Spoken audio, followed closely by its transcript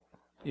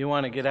you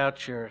want to get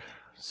out your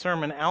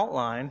sermon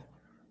outline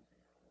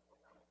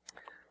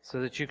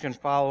so that you can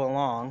follow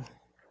along.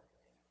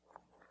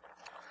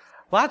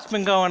 Lots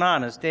been going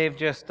on, as Dave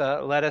just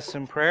led us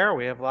in prayer.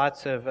 We have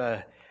lots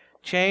of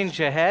change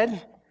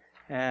ahead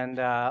and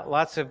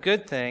lots of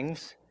good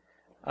things.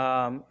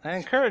 I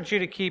encourage you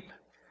to keep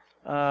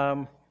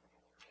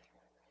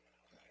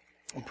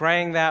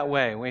praying that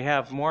way. We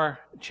have more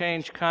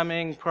change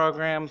coming,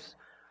 programs,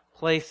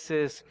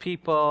 places,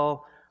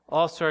 people,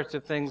 all sorts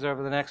of things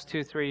over the next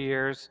 2-3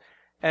 years.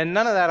 And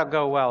none of that will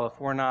go well if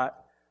we're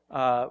not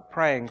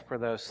praying for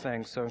those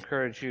things. So I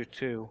encourage you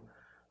to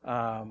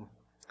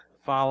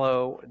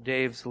follow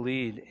Dave's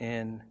lead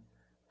in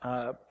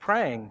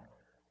praying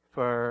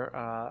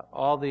for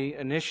all the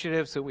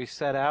initiatives that we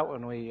set out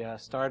when we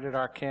started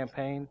our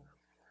campaign.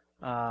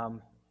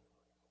 And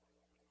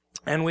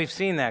we've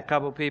seen that. A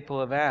couple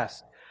people have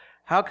asked,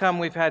 how come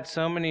we've had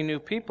so many new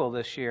people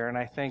this year? And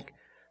I think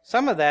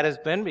some of that has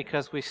been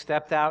because we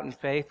stepped out in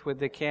faith with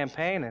the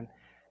campaign and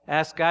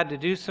asked God to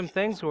do some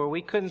things where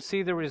we couldn't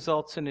see the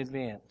results in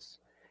advance.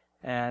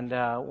 And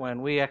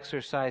when we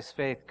exercise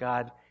faith,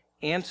 God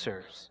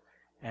answers.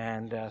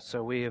 And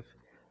so we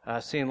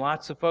have seen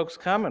lots of folks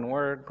come, and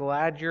we're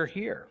glad you're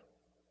here.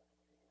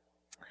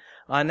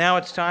 Now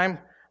it's time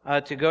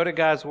to go to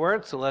God's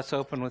Word, so let's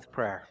open with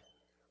prayer.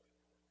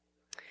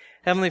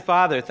 Heavenly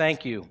Father,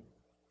 thank you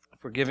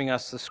for giving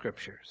us the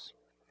Scriptures.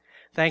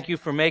 Thank you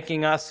for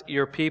making us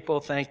your people.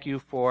 Thank you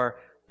for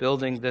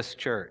building this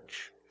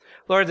church.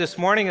 Lord, this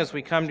morning as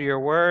we come to your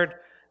Word,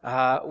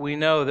 we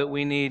know that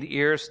we need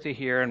ears to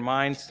hear and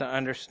minds to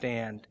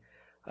understand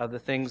the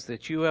things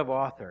that you have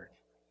authored.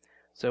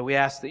 So we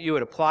ask that you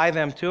would apply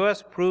them to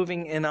us,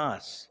 proving in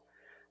us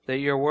that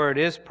your Word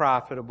is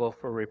profitable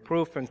for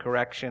reproof and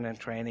correction and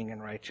training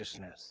in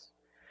righteousness.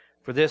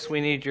 For this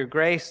we need your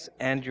grace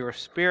and your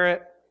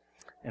Spirit,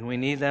 and we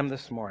need them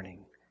this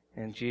morning.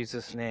 In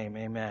Jesus' name,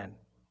 amen.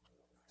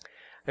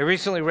 I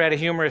recently read a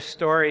humorous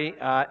story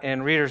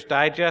in Reader's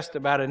Digest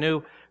about a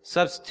new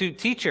substitute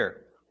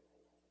teacher.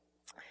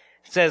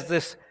 It says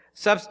this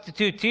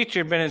substitute teacher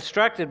had been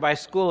instructed by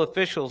school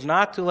officials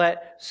not to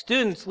let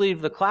students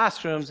leave the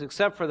classrooms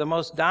except for the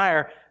most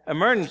dire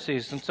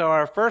emergencies. And so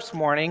our first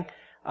morning,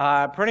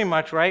 pretty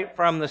much right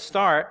from the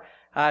start,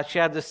 she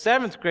had the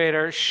 7th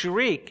grader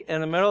shriek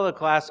in the middle of the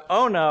class,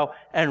 "Oh no,"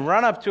 and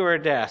run up to her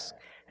desk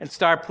and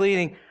start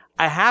pleading,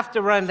 "I have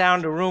to run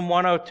down to room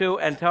 102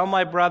 and tell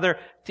my brother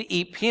to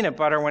eat peanut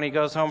butter when he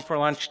goes home for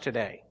lunch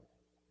today."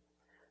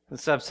 The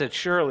sub said,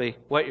 "Surely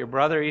what your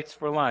brother eats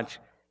for lunch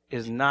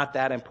is not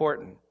that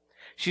important."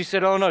 She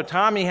said, "Oh no,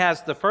 Tommy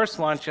has the first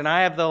lunch and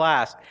I have the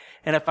last.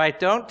 And if I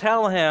don't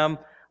tell him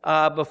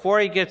before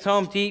he gets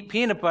home to eat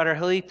peanut butter,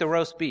 he'll eat the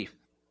roast beef.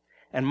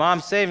 And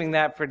Mom's saving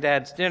that for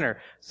Dad's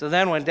dinner. So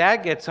then when Dad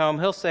gets home,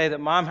 he'll say that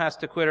Mom has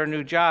to quit her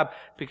new job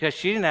because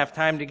she didn't have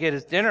time to get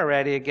his dinner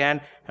ready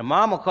again. And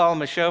Mom will call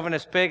him a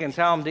chauvinist pig and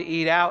tell him to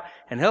eat out.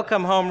 And he'll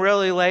come home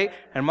really late.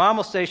 And Mom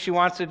will say she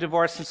wants a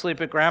divorce and sleep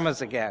at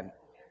Grandma's again."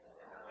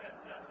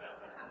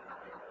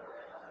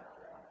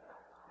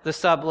 The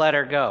sub let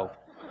her go.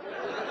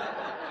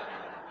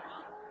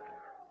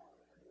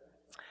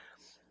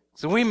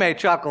 So we may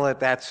chuckle at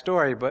that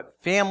story, but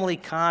family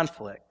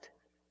conflict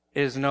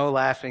is no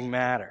laughing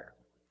matter.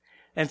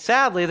 And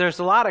sadly, there's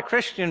a lot of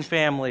Christian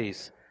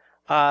families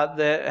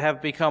that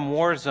have become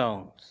war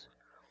zones.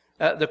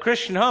 The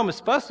Christian home is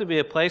supposed to be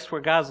a place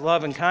where God's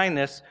love and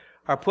kindness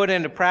are put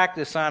into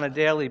practice on a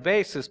daily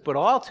basis, but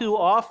all too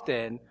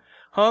often,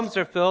 homes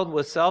are filled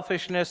with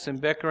selfishness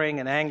and bickering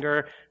and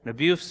anger and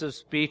abusive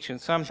speech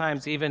and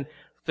sometimes even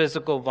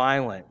physical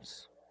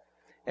violence.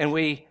 And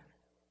we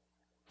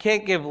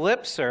can't give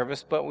lip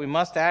service, but we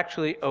must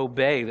actually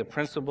obey the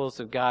principles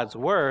of God's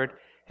Word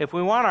if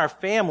we want our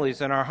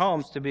families and our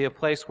homes to be a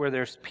place where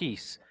there's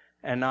peace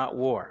and not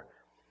war.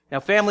 Now,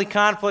 family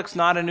conflict's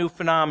not a new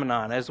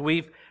phenomenon. As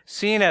we've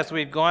seen as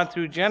we've gone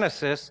through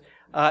Genesis,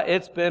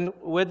 it's been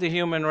with the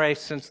human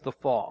race since the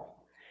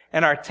fall.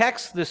 And our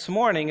text this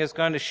morning is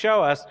going to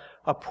show us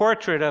a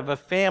portrait of a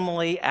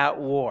family at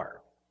war.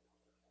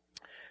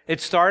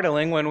 It's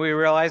startling when we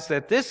realize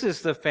that this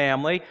is the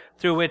family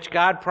through which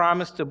God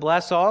promised to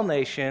bless all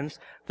nations,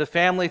 the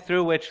family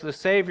through which the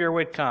Savior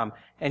would come.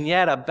 And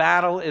yet a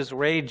battle is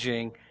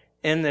raging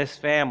in this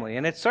family.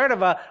 And it's sort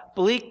of a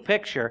bleak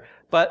picture,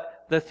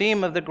 but the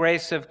theme of the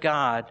grace of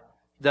God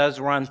does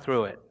run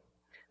through it.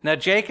 Now,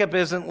 Jacob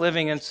isn't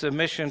living in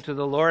submission to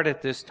the Lord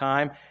at this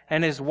time,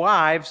 and his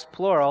wives,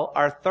 plural,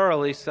 are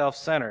thoroughly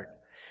self-centered.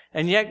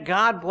 And yet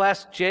God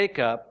blessed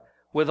Jacob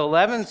with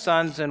 11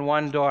 sons and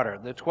 1 daughter.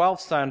 The 12th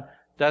son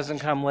doesn't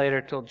come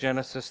later till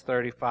Genesis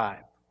 35.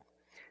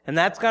 And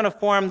that's going to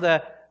form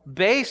the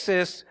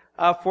basis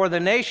for the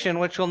nation,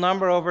 which will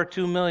number over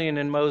 2 million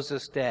in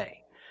Moses'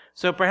 day.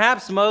 So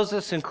perhaps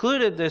Moses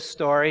included this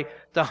story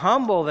to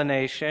humble the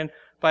nation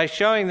by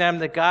showing them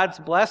that God's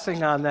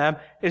blessing on them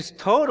is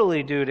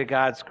totally due to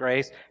God's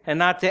grace and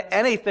not to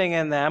anything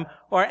in them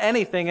or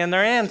anything in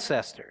their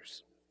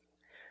ancestors.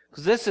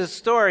 Because this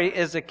story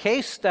is a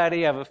case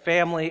study of a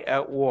family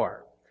at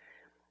war.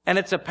 And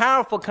it's a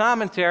powerful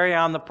commentary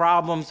on the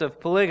problems of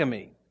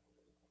polygamy.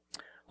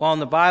 While in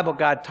the Bible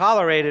God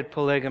tolerated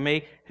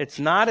polygamy, it's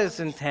not his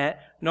intent,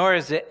 nor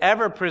is it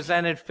ever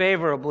presented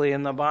favorably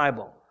in the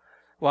Bible.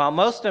 While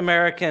most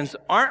Americans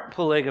aren't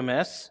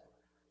polygamists,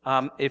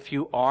 if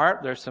you are,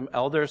 there's some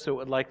elders who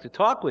would like to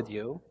talk with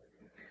you,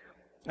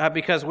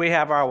 because we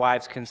have our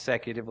wives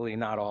consecutively,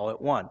 not all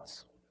at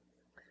once.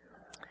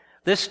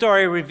 This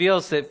story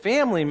reveals that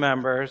family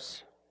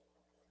members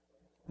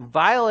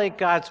violate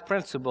God's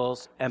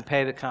principles and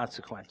pay the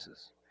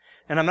consequences.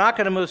 And I'm not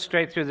going to move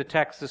straight through the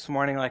text this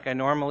morning like I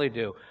normally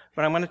do,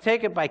 but I'm going to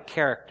take it by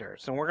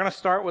characters. And we're going to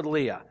start with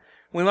Leah.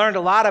 We learned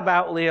a lot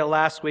about Leah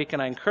last week,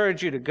 and I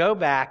encourage you to go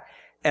back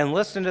and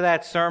listen to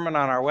that sermon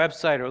on our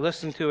website or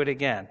listen to it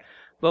again.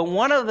 But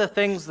one of the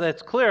things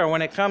that's clear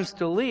when it comes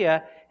to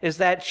Leah is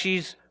that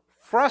she's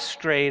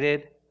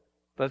frustrated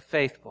but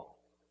faithful.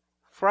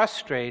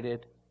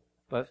 Frustrated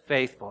but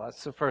faithful.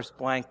 That's the first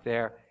blank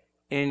there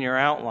in your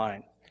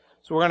outline.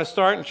 So we're going to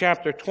start in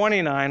chapter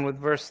 29 with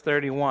verse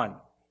 31.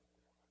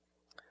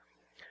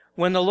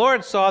 When the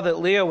Lord saw that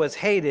Leah was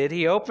hated,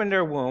 he opened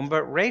her womb,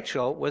 but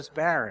Rachel was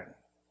barren.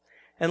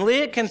 And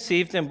Leah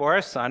conceived and bore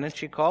a son, and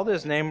she called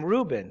his name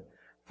Reuben.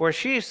 For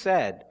she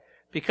said,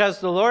 because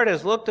the Lord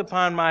has looked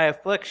upon my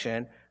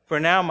affliction, for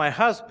now my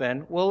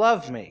husband will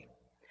love me.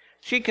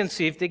 She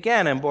conceived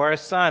again and bore a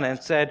son,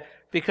 and said,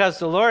 because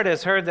the Lord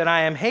has heard that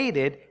I am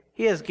hated,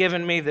 he has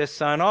given me this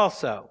son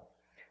also.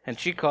 And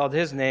she called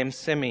his name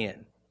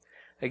Simeon.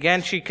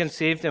 Again she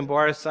conceived and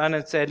bore a son,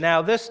 and said,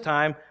 now this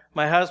time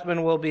my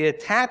husband will be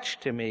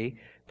attached to me,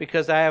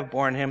 because I have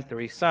borne him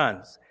 3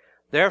 sons.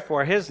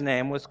 Therefore his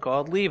name was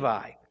called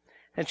Levi.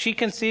 And she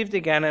conceived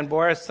again and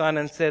bore a son,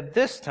 and said,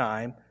 this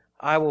time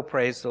I will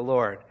praise the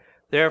Lord.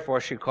 Therefore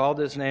she called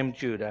his name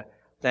Judah.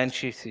 Then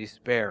she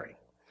ceased bearing.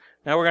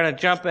 Now we're going to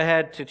jump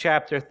ahead to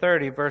chapter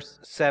 30, verse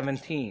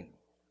 17.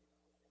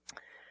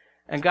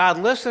 And God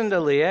listened to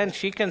Leah, and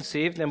she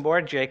conceived and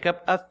bore Jacob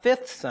a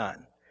 5th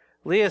son.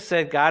 Leah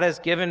said, God has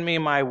given me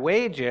my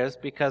wages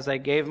because I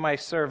gave my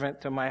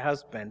servant to my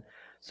husband.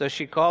 So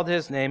she called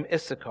his name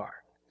Issachar.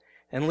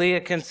 And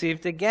Leah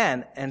conceived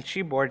again, and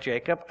she bore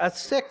Jacob a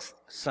 6th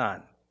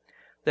son.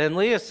 Then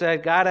Leah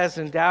said, God has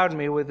endowed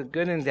me with a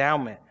good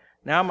endowment.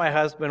 Now my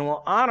husband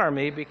will honor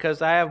me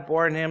because I have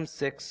borne him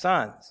 6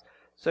 sons.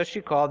 So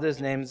she called his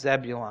name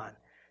Zebulun.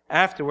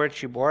 Afterwards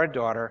she bore a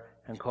daughter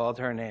and called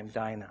her name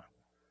Dinah.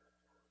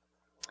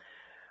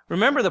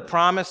 Remember the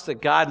promise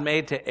that God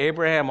made to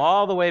Abraham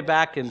all the way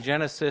back in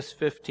Genesis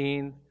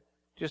 15,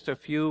 just a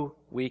few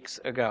weeks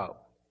ago.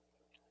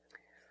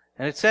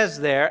 And it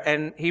says there,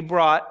 and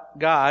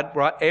God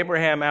brought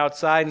Abraham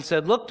outside and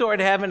said, look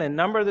toward heaven and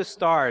number the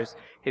stars,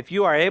 if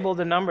you are able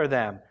to number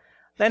them.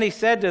 Then he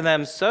said to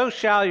them, so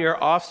shall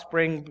your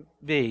offspring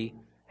be.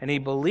 And he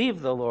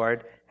believed the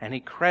Lord, and he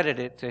credited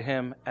it to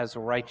him as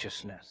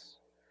righteousness.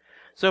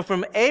 So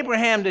from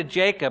Abraham to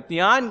Jacob,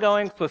 the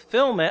ongoing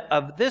fulfillment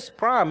of this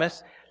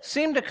promise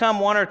seemed to come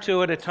 1 or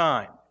 2 at a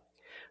time.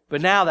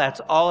 But now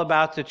that's all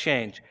about to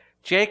change.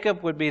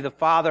 Jacob would be the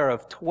father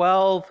of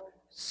 12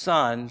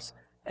 sons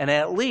and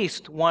at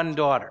least 1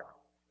 daughter.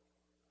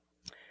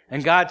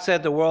 And God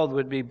said the world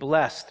would be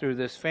blessed through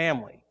this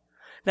family.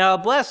 Now, a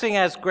blessing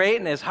as great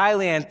and as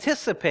highly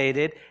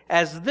anticipated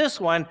as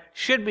this one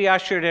should be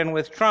ushered in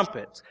with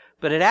trumpets,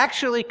 but it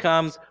actually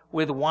comes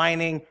with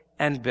whining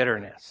and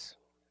bitterness.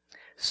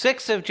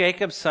 6 of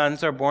Jacob's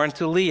sons are born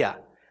to Leah,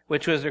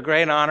 which was a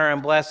great honor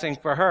and blessing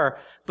for her,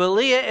 but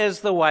Leah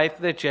is the wife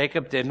that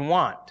Jacob didn't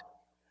want.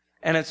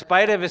 And in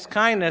spite of his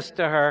kindness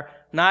to her,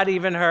 not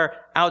even her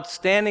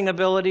outstanding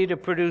ability to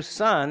produce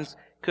sons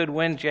could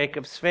win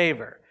Jacob's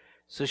favor.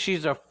 So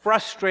she's a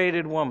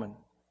frustrated woman.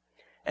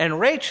 And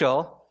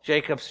Rachel,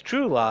 Jacob's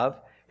true love,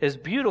 is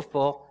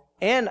beautiful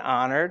and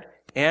honored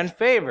and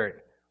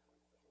favored.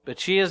 But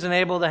she isn't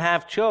able to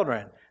have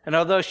children. And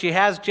although she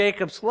has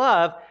Jacob's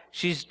love,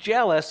 she's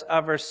jealous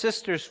of her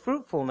sister's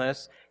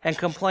fruitfulness and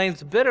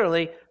complains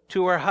bitterly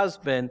to her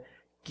husband,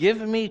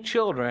 give me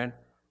children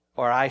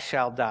or I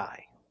shall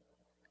die.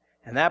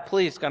 And that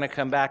plea is going to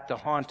come back to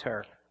haunt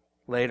her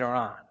later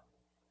on.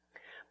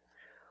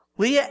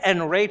 Leah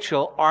and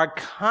Rachel are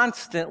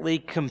constantly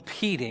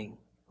competing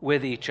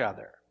with each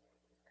other.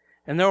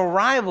 And their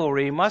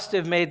rivalry must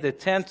have made the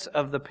tents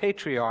of the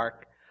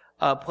patriarch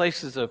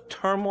places of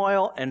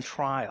turmoil and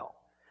trial.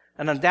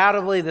 And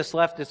undoubtedly this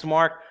left its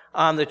mark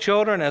on the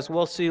children, as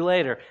we'll see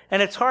later.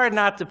 And it's hard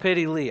not to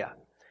pity Leah.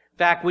 In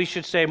fact, we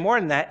should say more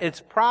than that. It's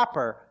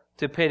proper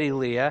to pity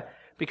Leah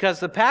because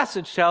the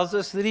passage tells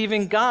us that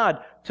even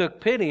God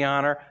took pity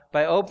on her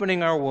by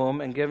opening her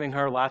womb and giving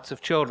her lots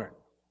of children.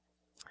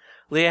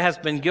 Leah has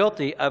been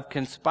guilty of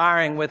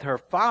conspiring with her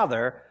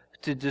father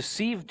to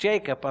deceive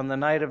Jacob on the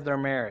night of their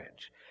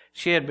marriage.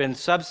 She had been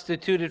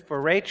substituted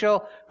for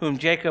Rachel, whom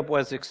Jacob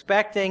was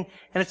expecting,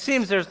 and it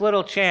seems there's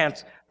little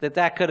chance that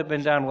that could have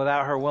been done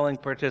without her willing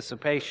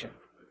participation.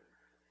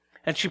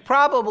 And she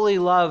probably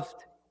loved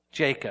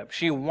Jacob.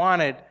 She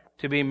wanted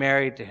to be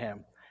married to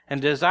him.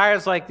 And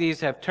desires like these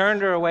have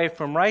turned her away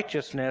from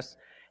righteousness,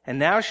 and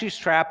now she's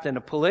trapped in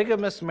a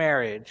polygamous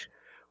marriage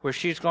where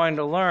she's going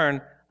to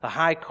learn the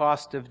high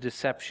cost of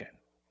deception.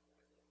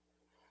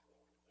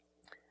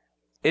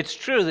 It's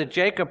true that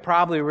Jacob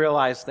probably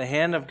realized the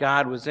hand of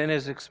God was in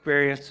his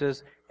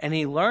experiences, and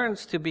he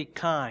learns to be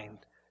kind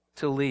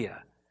to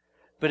Leah.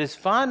 But his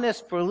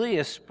fondness for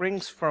Leah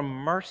springs from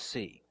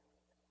mercy.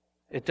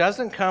 It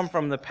doesn't come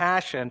from the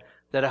passion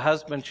that a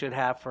husband should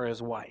have for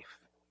his wife.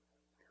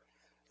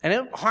 And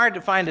it's hard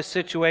to find a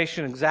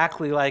situation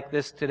exactly like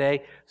this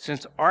today,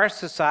 since our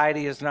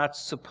society is not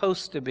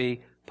supposed to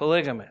be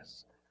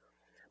polygamous.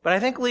 But I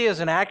think Leah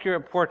is an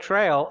accurate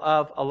portrayal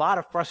of a lot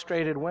of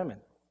frustrated women.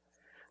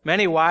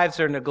 Many wives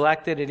are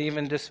neglected and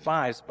even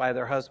despised by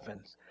their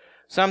husbands.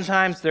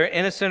 Sometimes they're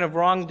innocent of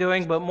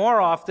wrongdoing, but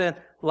more often,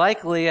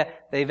 like Leah,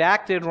 they've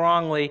acted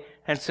wrongly,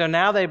 and so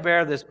now they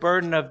bear this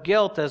burden of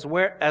guilt as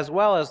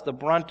well as the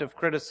brunt of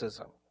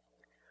criticism.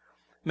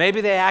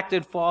 Maybe they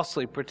acted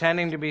falsely,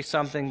 pretending to be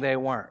something they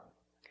weren't.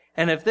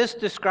 And if this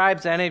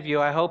describes any of you,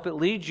 I hope it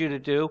leads you to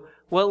do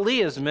what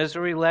Leah's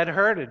misery led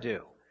her to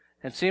do,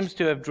 and seems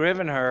to have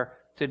driven her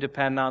to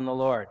depend on the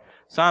Lord.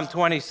 Psalm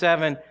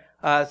 27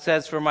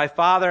 says, "For my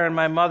father and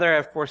my mother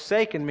have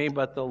forsaken me,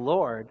 but the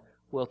Lord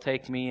will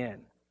take me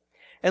in."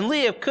 And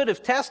Leah could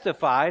have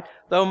testified,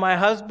 though my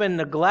husband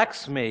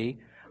neglects me,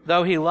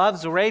 though he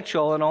loves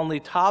Rachel and only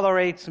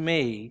tolerates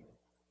me,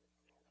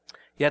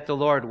 yet the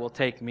Lord will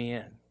take me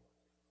in.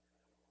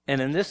 And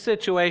in this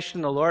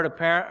situation,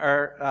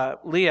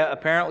 Leah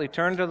apparently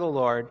turned to the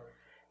Lord,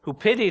 who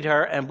pitied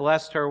her and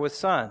blessed her with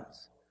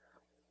sons.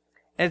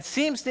 It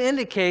seems to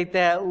indicate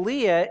that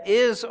Leah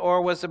is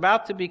or was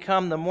about to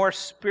become the more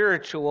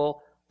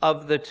spiritual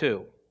of the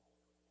two.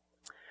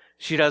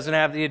 She doesn't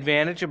have the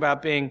advantage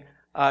about being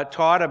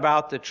taught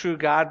about the true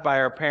God by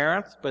her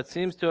parents, but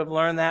seems to have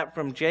learned that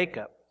from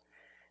Jacob.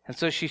 And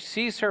so she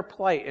sees her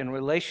plight in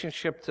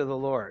relationship to the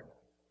Lord.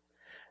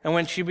 And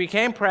when she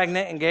became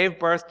pregnant and gave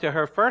birth to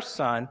her first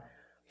son,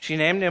 she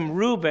named him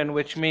Reuben,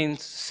 which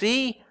means,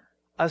 "see,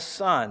 a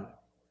son."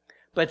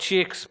 But she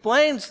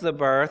explains the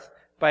birth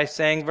by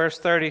saying, verse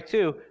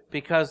 32,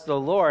 "because the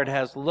Lord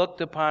has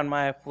looked upon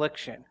my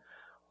affliction."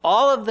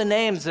 All of the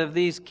names of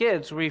these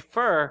kids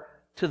refer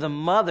to the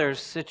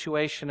mother's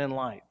situation in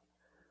life.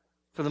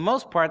 For the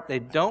most part, they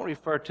don't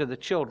refer to the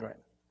children.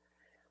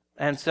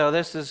 And so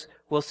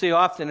we'll see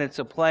often it's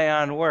a play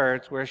on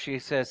words where she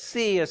says,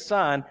 "see, a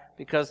son,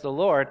 because the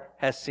Lord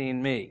has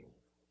seen me."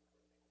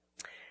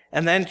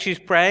 And then she's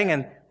praying,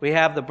 and we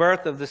have the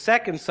birth of the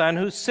second son,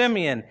 who's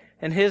Simeon,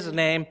 and his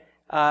name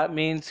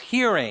means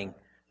hearing.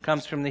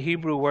 Comes from the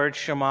Hebrew word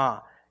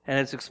Shema. And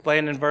it's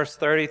explained in verse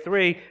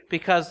 33,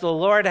 "because the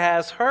Lord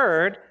has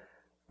heard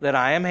that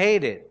I am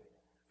hated.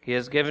 He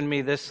has given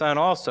me this son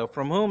also."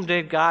 From whom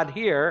did God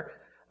hear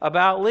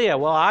about Leah?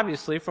 Well,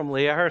 obviously from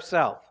Leah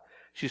herself.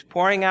 She's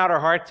pouring out her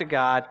heart to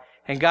God,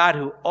 and God,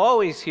 who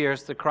always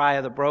hears the cry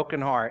of the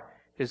broken heart,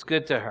 is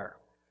good to her.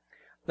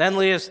 Then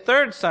Leah's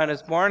third son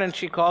is born, and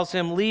she calls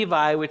him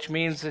Levi, which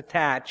means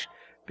attached,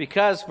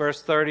 because,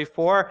 verse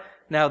 34,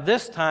 "now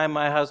this time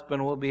my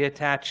husband will be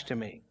attached to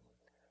me."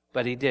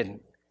 But he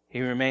didn't.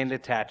 He remained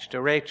attached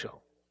to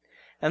Rachel.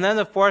 And then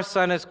the fourth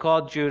son is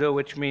called Judah,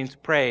 which means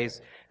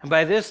praise. And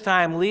by this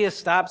time, Leah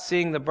stopped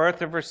seeing the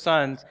birth of her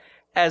sons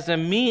as a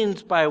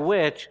means by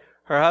which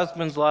her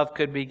husband's love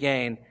could be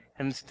gained,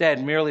 and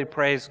instead merely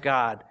praised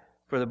God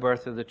for the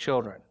birth of the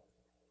children.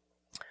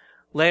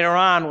 Later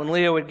on, when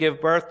Leah would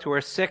give birth to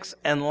her sixth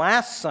and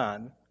last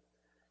son,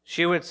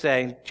 she would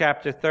say,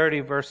 chapter 30,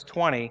 verse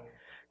 20,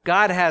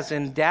 "God has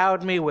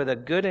endowed me with a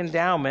good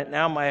endowment.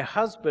 Now my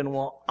husband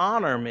will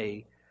honor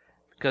me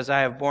because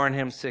I have borne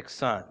him 6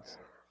 sons."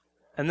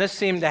 And this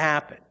seemed to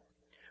happen.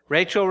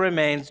 Rachel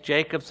remains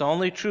Jacob's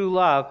only true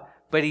love,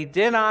 but he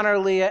did honor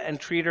Leah and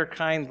treat her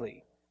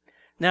kindly.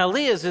 Now,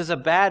 Leah's is a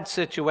bad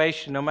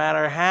situation, no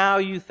matter how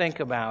you think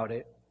about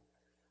it.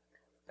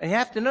 And you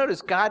have to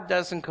notice, God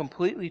doesn't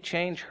completely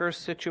change her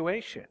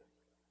situation.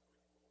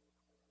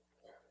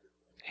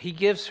 He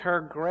gives her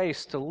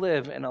grace to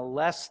live in a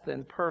less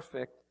than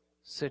perfect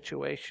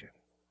situation.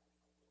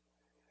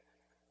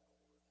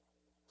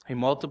 He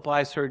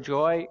multiplies her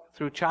joy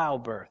through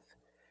childbirth.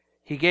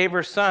 He gave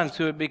her sons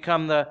who would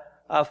become the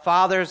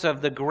fathers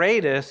of the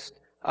greatest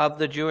of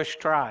the Jewish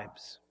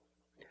tribes.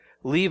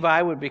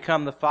 Levi would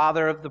become the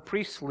father of the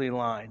priestly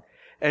line,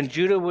 and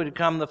Judah would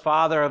become the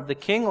father of the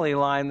kingly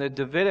line, the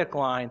Davidic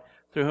line,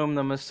 through whom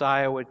the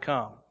Messiah would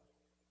come.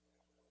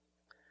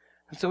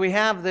 And so we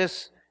have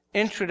this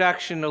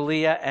introduction to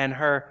Leah and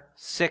her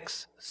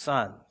 6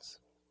 sons.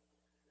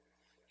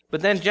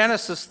 But then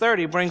Genesis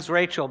 30 brings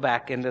Rachel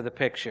back into the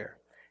picture.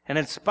 And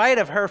in spite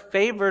of her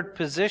favored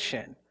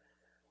position,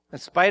 in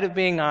spite of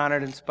being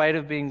honored, in spite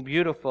of being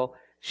beautiful,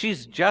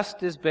 she's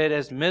just as bad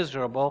as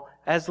miserable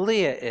as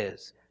Leah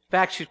is. In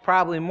fact, she's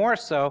probably more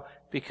so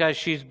because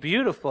she's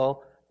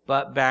beautiful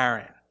but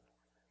barren.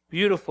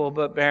 Beautiful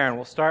but barren.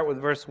 We'll start with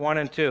verse 1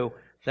 and 2,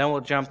 then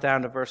we'll jump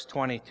down to verse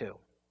 22.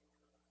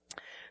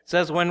 It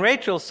says, "When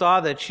Rachel saw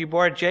that she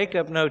bore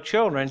Jacob no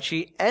children,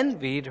 she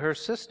envied her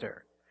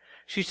sister.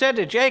 She said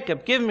to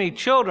Jacob, 'Give me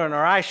children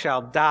or I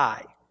shall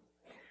die.'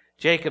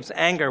 Jacob's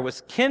anger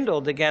was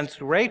kindled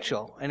against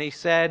Rachel, and he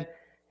said,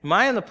 "Am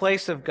I in the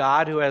place of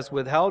God who has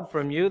withheld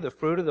from you the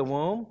fruit of the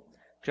womb?"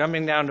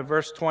 Jumping down to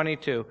verse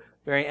 22,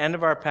 very end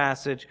of our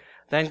passage.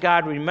 Then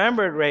God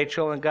remembered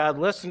Rachel, and God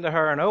listened to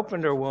her and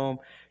opened her womb.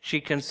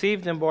 She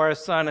conceived and bore a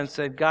son and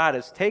said, "God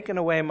has taken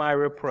away my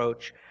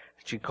reproach."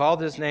 She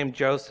called his name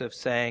Joseph,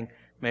 saying,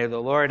 "May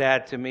the Lord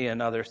add to me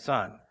another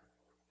son."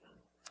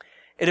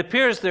 It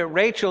appears that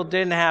Rachel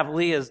didn't have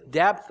Leah's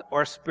depth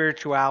or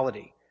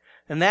spirituality.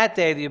 In that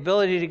day, the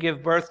ability to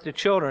give birth to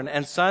children,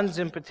 and sons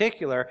in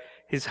particular,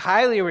 is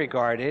highly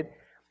regarded,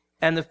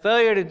 and the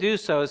failure to do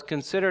so is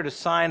considered a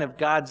sign of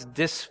God's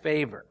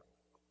disfavor.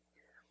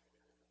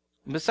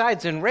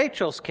 Besides, in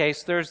Rachel's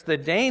case, there's the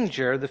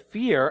danger, the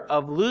fear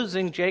of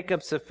losing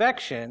Jacob's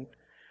affection,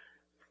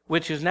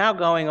 which is now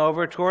going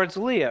over towards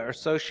Leah, or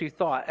so she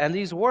thought. And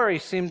these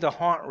worries seem to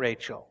haunt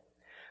Rachel.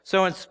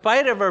 So in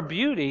spite of her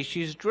beauty,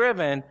 she's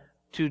driven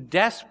to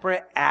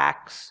desperate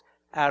acts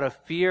out of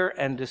fear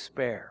and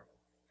despair.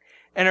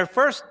 And her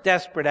first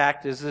desperate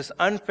act is this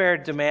unfair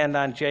demand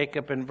on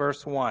Jacob in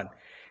verse 1.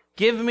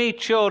 "Give me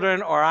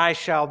children or I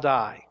shall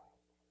die."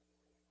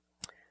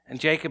 And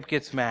Jacob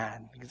gets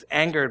mad. He's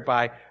angered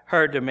by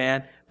her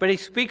demand, but he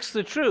speaks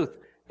the truth.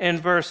 In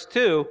verse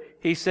 2,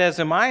 he says,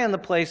 "Am I in the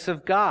place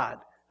of God,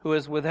 who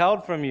has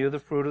withheld from you the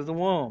fruit of the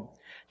womb?"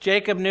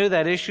 Jacob knew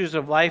that issues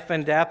of life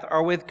and death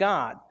are with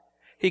God.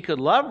 He could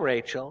love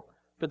Rachel,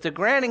 but the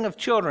granting of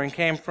children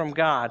came from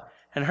God,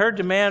 and her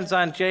demands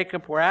on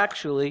Jacob were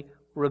actually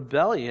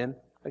rebellion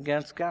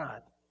against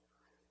God.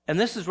 And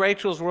this is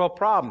Rachel's real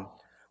problem.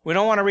 We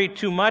don't want to read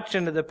too much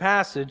into the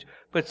passage,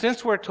 but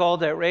since we're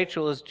told that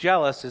Rachel is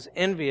jealous, is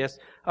envious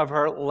of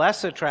her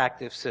less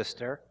attractive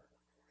sister,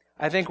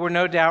 I think we're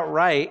no doubt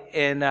right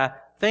in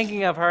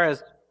thinking of her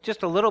as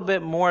just a little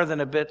bit more than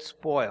a bit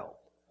spoiled,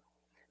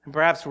 and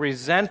perhaps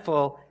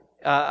resentful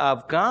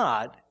of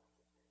God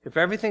if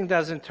everything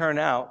doesn't turn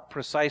out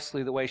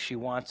precisely the way she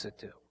wants it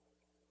to.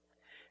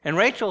 And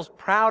Rachel's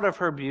proud of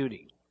her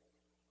beauty.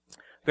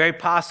 Very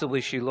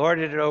possibly she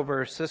lorded it over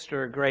her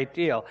sister a great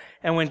deal.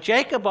 And when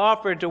Jacob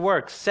offered to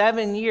work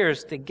 7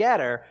 years to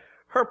get her,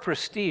 her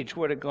prestige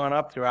would have gone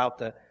up throughout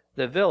the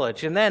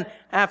village. And then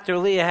after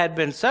Leah had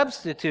been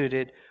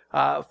substituted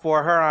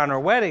for her on her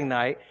wedding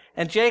night,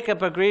 and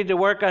Jacob agreed to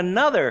work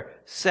another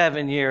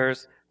 7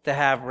 years to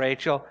have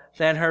Rachel,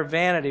 then her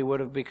vanity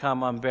would have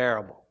become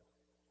unbearable.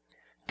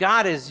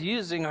 God is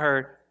using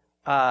her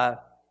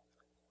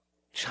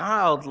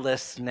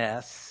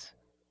childlessness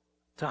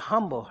to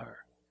humble her,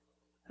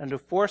 and to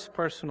force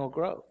personal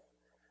growth,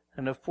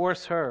 and to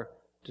force her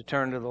to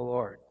turn to the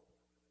Lord.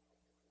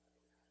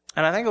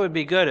 And I think it would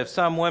be good if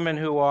some women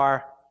who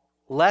are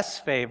less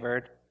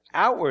favored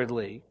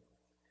outwardly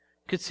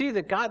could see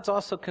that God's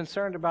also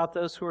concerned about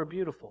those who are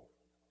beautiful.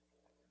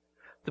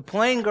 The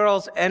plain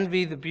girls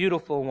envy the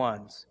beautiful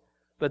ones,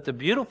 but the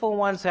beautiful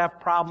ones have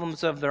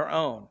problems of their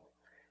own.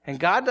 And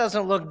God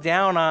doesn't look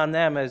down on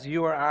them as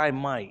you or I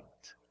might.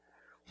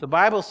 The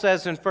Bible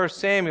says in 1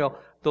 Samuel,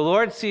 "The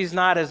Lord sees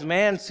not as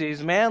man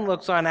sees. Man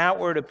looks on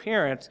outward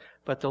appearance,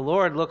 but the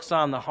Lord looks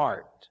on the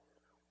heart."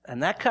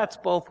 And that cuts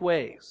both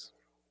ways.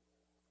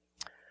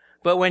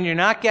 But when you're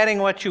not getting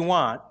what you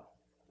want,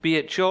 be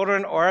it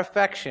children or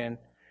affection,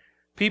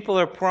 people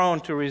are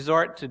prone to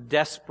resort to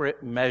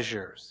desperate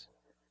measures.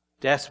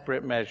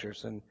 Desperate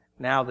measures. And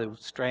now the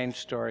strange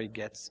story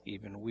gets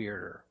even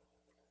weirder.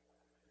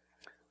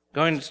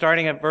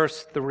 Starting at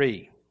verse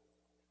 3.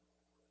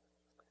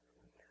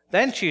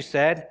 Then she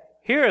said,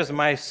 "Here is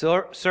my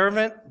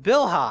servant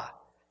Bilhah.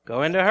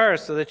 Go into her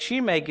so that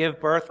she may give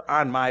birth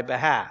on my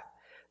behalf,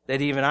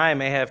 that even I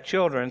may have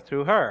children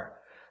through her."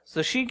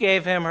 So she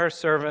gave him her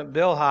servant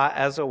Bilhah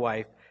as a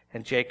wife,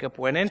 and Jacob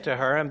went into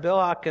her, and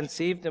Bilhah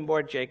conceived and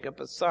bore Jacob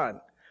a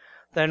son.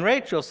 Then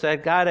Rachel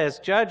said, "God has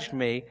judged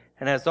me,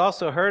 and has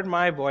also heard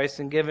my voice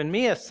and given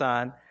me a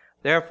son."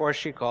 Therefore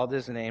she called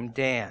his name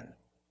Dan.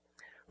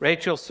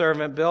 Rachel's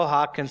servant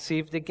Bilhah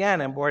conceived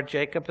again and bore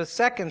Jacob a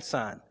second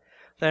son.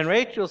 Then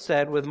Rachel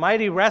said, "With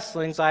mighty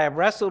wrestlings I have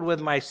wrestled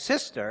with my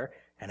sister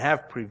and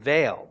have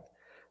prevailed."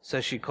 So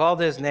she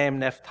called his name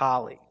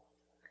Naphtali.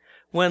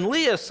 When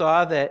Leah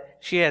saw that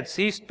she had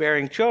ceased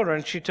bearing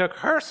children, she took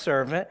her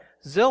servant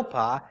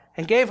Zilpah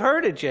and gave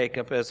her to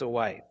Jacob as a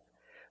wife.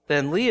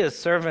 Then Leah's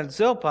servant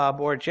Zilpah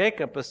bore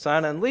Jacob a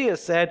son, and Leah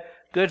said,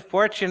 "Good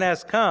fortune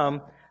has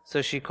come."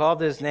 So she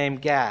called his name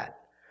Gad.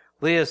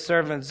 Leah's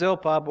servant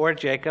Zilpah bore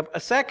Jacob a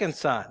second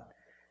son.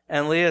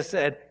 And Leah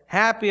said,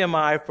 "Happy am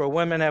I, for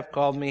women have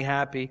called me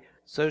happy."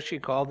 So she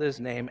called his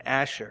name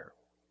Asher.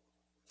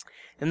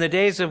 In the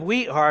days of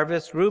wheat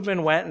harvest,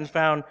 Reuben went and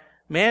found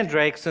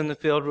mandrakes in the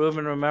field.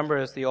 Reuben, remember,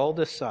 is the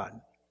oldest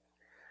son.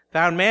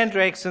 Found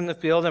mandrakes in the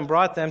field and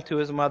brought them to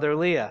his mother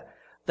Leah.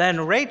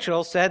 Then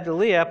Rachel said to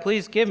Leah,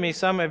 "Please give me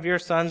some of your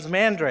son's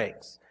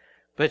mandrakes."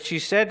 But she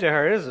said to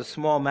her, "It is a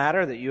small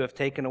matter that you have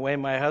taken away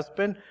my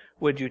husband.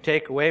 Would you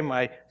take away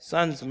my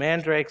son's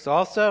mandrakes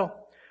also?"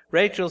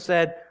 Rachel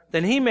said,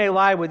 "Then he may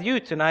lie with you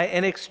tonight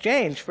in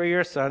exchange for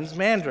your son's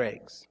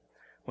mandrakes."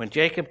 When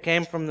Jacob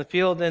came from the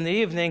field in the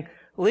evening,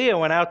 Leah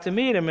went out to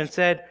meet him and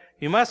said,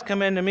 You must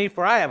come in to me,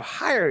 for I have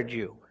hired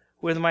you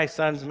with my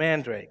son's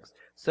mandrakes.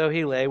 So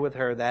he lay with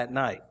her that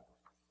night.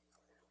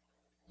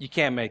 You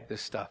can't make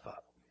this stuff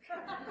up.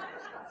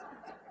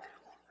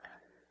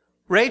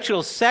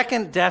 Rachel's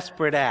second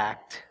desperate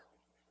act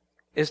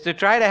is to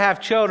try to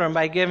have children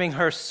by giving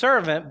her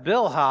servant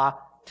Bilhah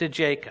to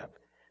Jacob.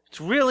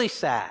 It's really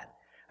sad.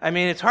 I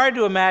mean, it's hard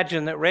to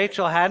imagine that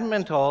Rachel hadn't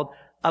been told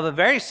of a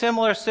very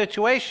similar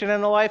situation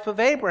in the life of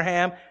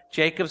Abraham,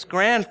 Jacob's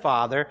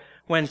grandfather,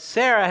 when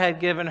Sarah had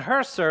given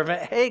her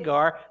servant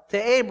Hagar to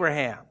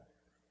Abraham.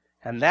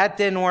 And that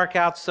didn't work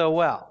out so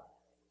well.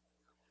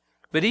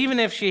 But even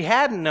if she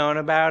hadn't known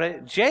about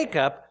it,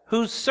 Jacob,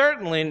 who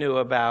certainly knew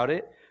about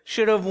it,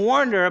 should have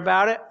warned her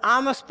about it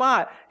on the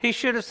spot. He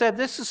should have said,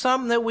 this is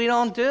something that we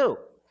don't do.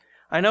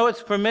 I know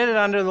it's permitted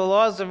under the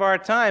laws of our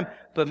time,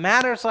 but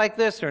matters like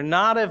this are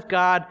not of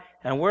God,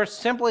 and we're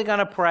simply going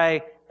to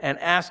pray and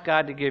ask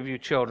God to give you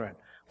children.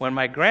 When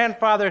my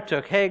grandfather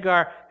took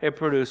Hagar, it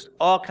produced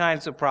all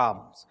kinds of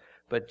problems.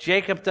 But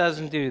Jacob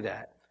doesn't do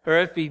that. Or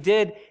if he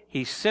did,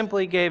 he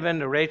simply gave in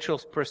to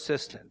Rachel's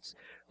persistence.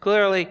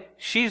 Clearly,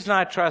 she's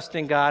not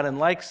trusting God, and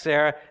like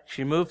Sarah,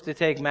 she moved to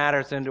take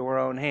matters into her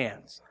own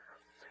hands.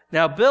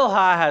 Now,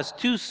 Bilhah has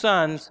 2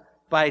 sons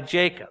by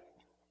Jacob.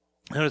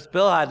 Notice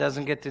Bilhah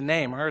doesn't get to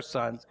name her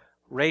sons.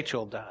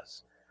 Rachel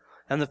does.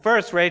 And the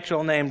first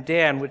Rachel named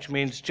Dan, which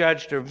means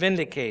judged or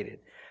vindicated.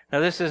 Now,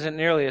 this isn't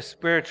nearly as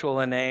spiritual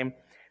a name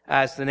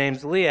as the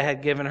names Leah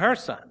had given her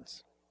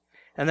sons.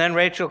 And then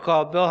Rachel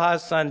called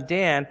Bilhah's son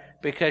Dan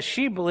because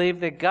she believed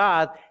that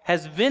God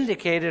has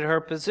vindicated her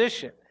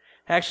position.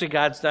 Actually,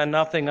 God's done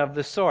nothing of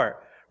the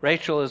sort.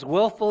 Rachel is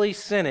willfully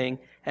sinning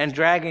and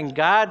dragging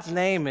God's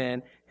name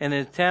in an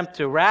attempt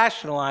to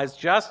rationalize,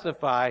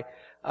 justify,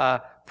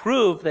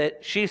 prove that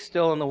she's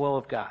still in the will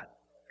of God.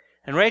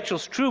 And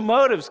Rachel's true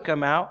motives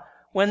come out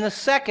when the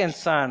second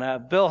son,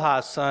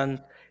 Bilhah's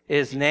son,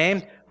 is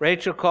named.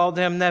 Rachel called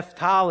him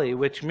Naphtali,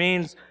 which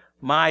means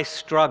my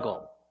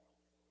struggle.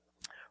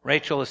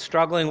 Rachel is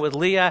struggling with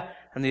Leah,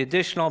 and the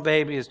additional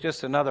baby is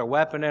just another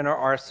weapon in her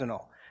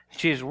arsenal.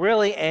 She's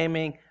really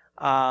aiming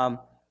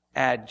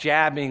at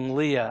jabbing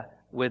Leah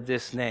with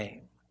this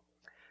name.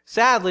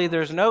 Sadly,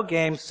 there's no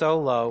game so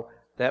low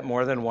that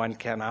more than one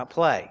cannot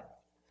play.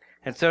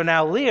 And so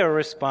now Leah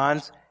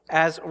responds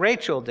as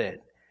Rachel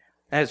did.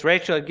 As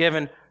Rachel had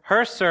given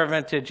her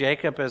servant to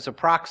Jacob as a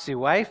proxy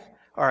wife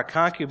or a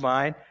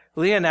concubine,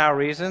 Leah now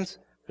reasons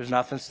there's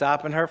nothing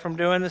stopping her from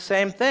doing the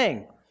same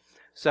thing.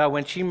 So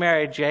when she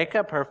married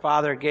Jacob, her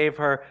father gave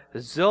her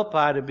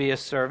Zilpah to be a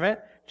servant,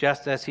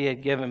 just as he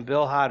had given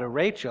Bilhah to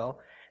Rachel.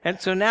 And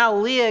so now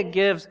Leah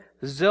gives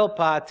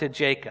Zilpah to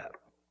Jacob.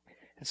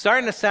 It's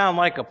starting to sound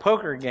like a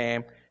poker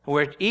game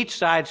where each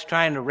side's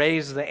trying to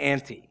raise the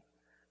ante.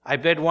 I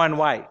bid 1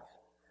 wife.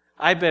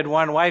 I bid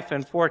 1 wife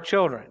and 4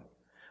 children.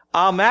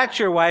 I'll match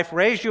your wife,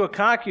 raise you a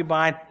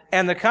concubine,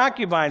 and the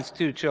concubine's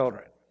 2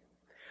 children.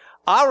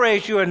 I'll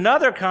raise you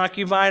another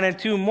concubine and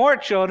 2 more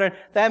children.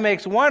 That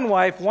makes 1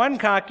 wife, 1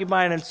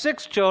 concubine, and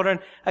 6 children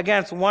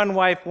against 1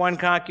 wife, 1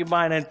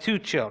 concubine, and 2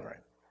 children.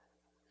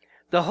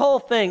 The whole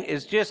thing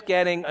is just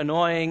getting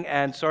annoying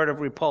and sort of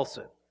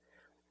repulsive.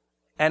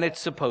 And it's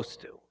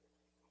supposed to.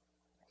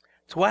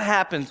 It's what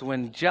happens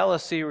when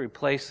jealousy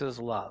replaces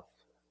love.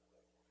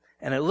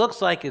 And it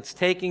looks like it's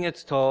taking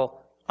its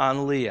toll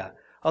on Leah.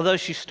 Although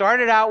she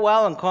started out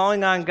well in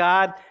calling on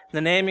God,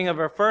 the naming of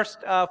her first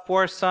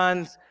 4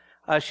 sons,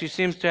 she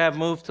seems to have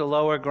moved to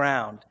lower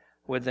ground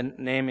with the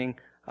naming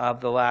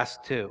of the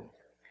last 2.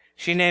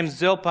 She named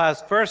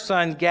Zilpah's first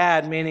son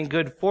Gad, meaning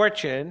good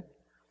fortune,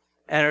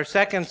 and her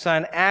second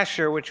son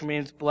Asher, which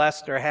means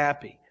blessed or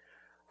happy.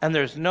 And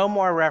there's no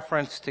more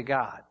reference to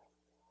God.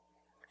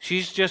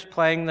 She's just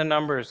playing the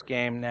numbers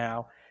game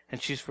now,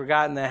 and she's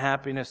forgotten that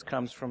happiness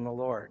comes from the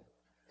Lord.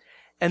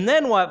 And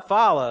then what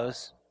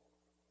follows,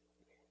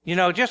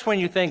 just when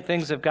you think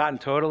things have gotten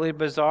totally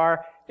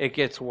bizarre, it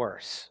gets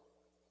worse.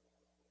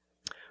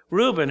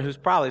 Reuben, who's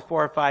probably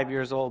 4 or 5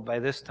 years old by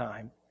this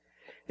time,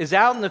 is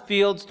out in the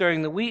fields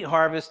during the wheat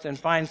harvest and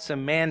finds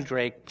some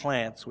mandrake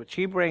plants, which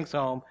he brings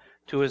home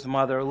to his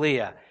mother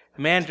Leah.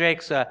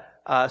 Mandrake's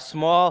a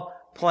small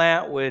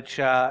plant which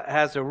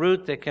has a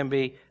root that can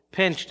be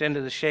pinched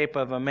into the shape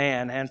of a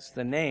man, hence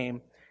the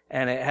name,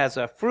 and it has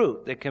a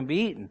fruit that can be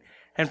eaten.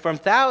 And from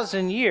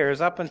 1,000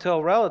 years up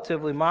until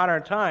relatively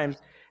modern times,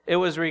 it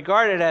was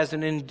regarded as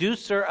an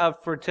inducer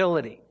of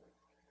fertility.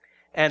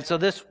 And so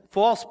this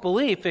false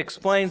belief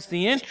explains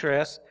the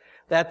interest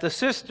that the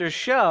sisters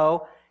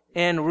show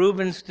in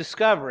Reuben's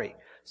discovery.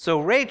 So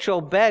Rachel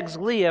begs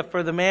Leah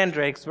for the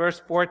mandrakes. Verse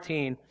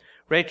 14,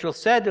 Rachel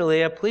said to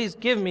Leah, please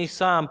give me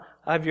some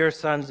of your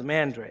son's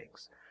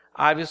mandrakes.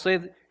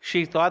 Obviously,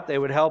 she thought they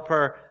would help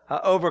her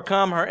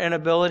overcome her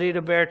inability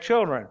to bear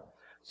children.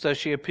 So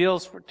she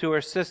appeals to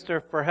her sister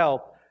for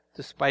help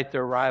despite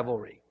their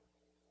rivalry.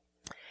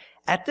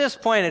 At this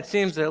point, it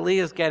seems that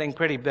Leah's getting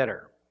pretty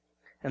bitter.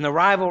 And the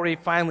rivalry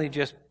finally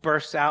just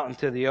bursts out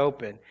into the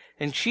open.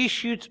 And she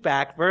shoots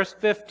back, verse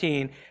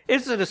 15,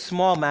 is it a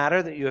small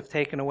matter that you have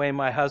taken away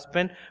my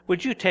husband?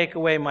 Would you take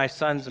away my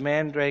son's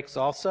mandrakes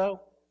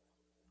also?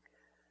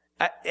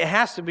 it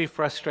has to be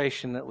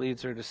frustration that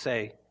leads her to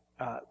say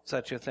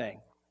such a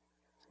thing.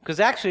 Because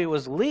actually it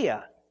was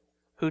Leah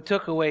who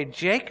took away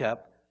Jacob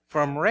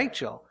from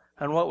Rachel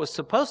on what was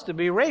supposed to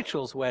be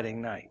Rachel's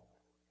wedding night.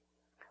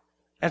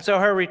 And so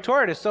her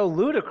retort is so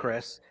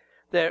ludicrous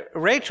that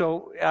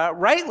Rachel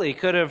rightly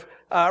could have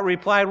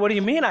replied, "What do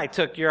you mean I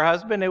took your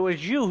husband? It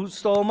was you who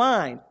stole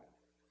mine."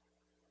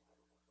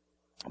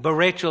 But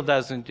Rachel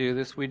doesn't do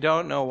this. We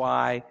don't know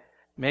why.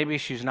 Maybe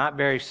she's not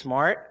very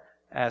smart,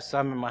 as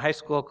some in my high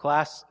school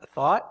class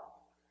thought.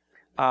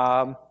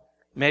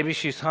 Maybe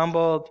she's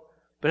humbled.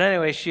 But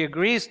anyway, she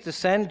agrees to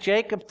send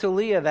Jacob to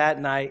Leah that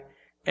night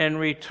in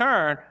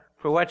return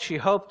for what she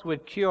hoped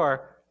would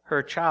cure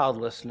her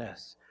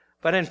childlessness.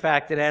 But in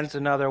fact, it ends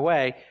another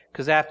way,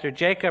 because after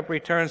Jacob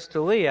returns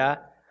to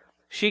Leah,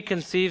 she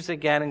conceives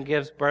again and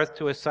gives birth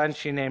to a son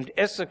she named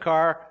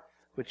Issachar,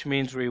 which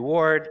means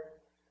reward,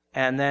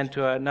 and then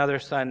to another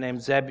son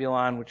named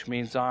Zebulun, which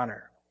means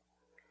honor.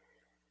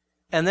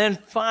 And then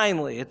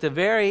finally, at the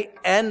very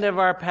end of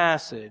our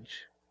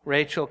passage,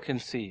 Rachel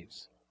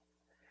conceives.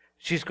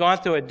 She's gone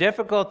through a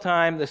difficult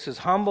time. This has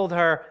humbled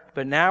her,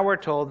 but now we're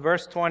told,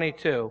 verse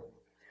 22,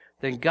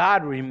 then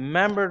God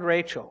remembered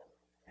Rachel,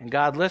 and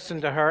God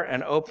listened to her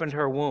and opened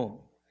her womb.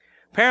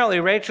 Apparently,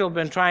 Rachel had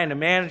been trying to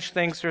manage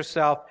things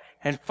herself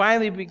and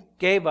finally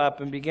gave up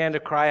and began to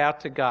cry out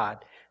to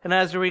God. And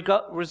as a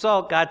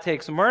result, God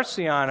takes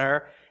mercy on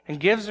her and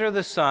gives her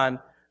the son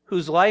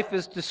whose life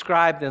is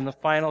described in the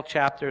final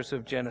chapters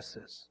of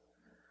Genesis.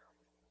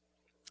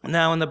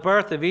 Now, in the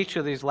birth of each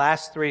of these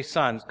last three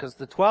sons, because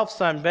the 12th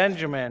son,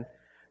 Benjamin,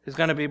 is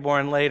going to be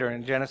born later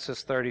in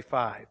Genesis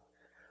 35.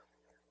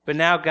 But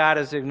now God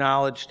is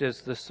acknowledged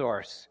as the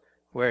source,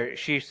 where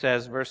she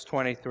says, verse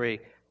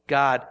 23,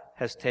 God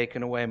has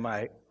taken away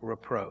my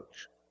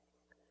reproach.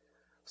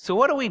 So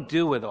what do we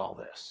do with all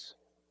this?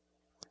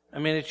 I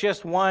mean, it's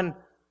just one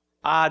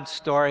odd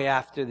story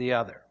after the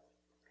other.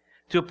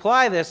 To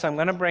apply this, I'm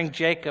going to bring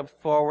Jacob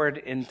forward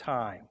in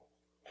time.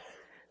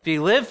 If he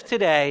lived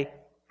today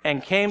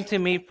and came to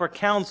me for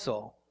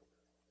counsel,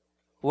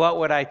 what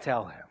would I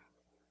tell him?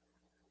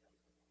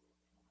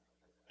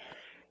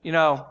 You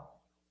know,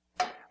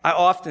 I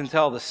often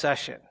tell the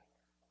session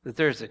that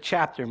there's a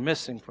chapter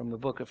missing from the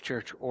book of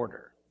church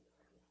order.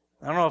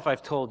 I don't know if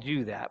I've told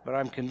you that, but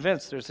I'm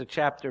convinced there's a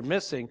chapter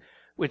missing,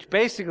 which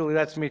basically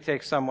lets me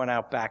take someone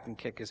out back and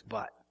kick his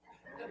butt.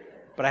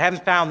 But I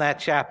haven't found that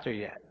chapter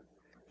yet.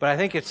 But I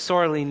think it's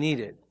sorely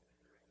needed.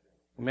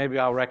 Maybe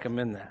I'll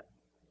recommend that.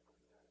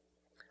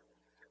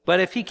 But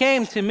if he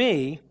came to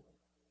me,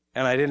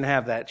 and I didn't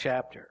have that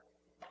chapter,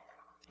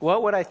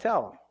 what would I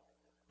tell him?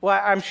 Well,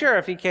 I'm sure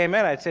if he came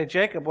in, I'd say,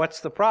 Jacob, what's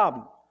the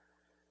problem?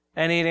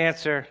 And he'd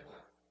answer,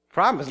 the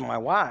problem is my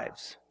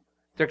wives.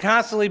 They're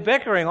constantly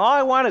bickering. All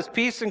I want is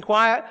peace and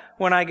quiet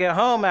when I get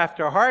home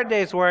after a hard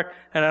day's work,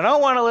 and I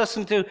don't want to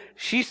listen to,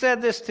 she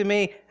said this to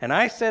me, and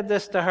I said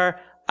this to her.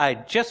 I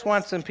just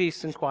want some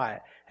peace and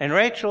quiet. And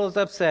Rachel is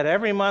upset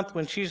every month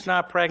when she's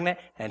not pregnant,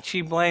 and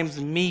she blames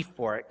me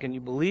for it. Can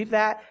you believe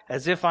that?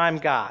 As if I'm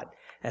God.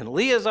 And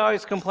Leah's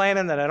always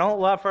complaining that I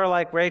don't love her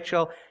like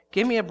Rachel.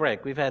 Give me a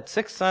break. We've had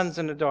 6 sons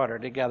and a daughter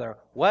together.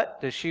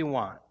 What does she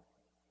want?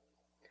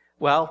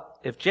 Well,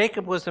 if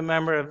Jacob was a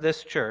member of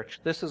this church,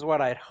 this is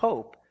what I'd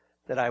hope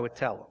that I would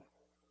tell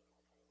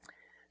him.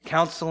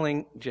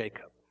 Counseling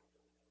Jacob.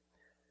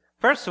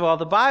 First of all,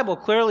 the Bible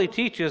clearly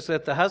teaches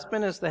that the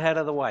husband is the head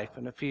of the wife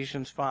in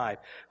Ephesians 5,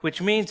 which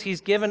means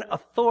he's given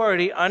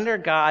authority under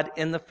God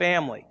in the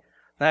family.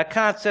 That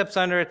concept's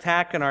under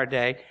attack in our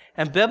day,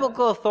 and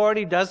biblical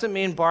authority doesn't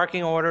mean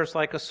barking orders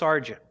like a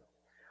sergeant.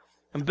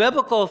 In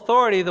biblical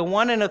authority, the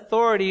one in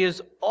authority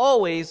is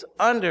always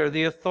under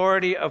the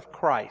authority of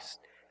Christ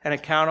and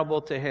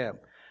accountable to him.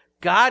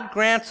 God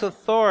grants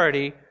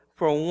authority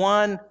for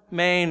one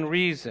main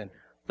reason: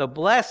 the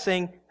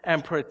blessing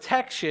and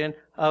protection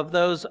of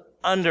those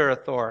under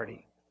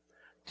authority.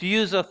 To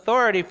use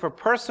authority for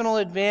personal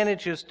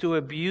advantages, to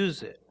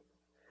abuse it.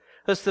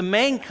 Because the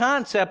main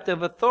concept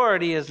of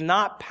authority is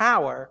not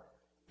power,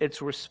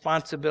 it's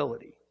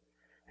responsibility.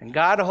 And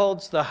God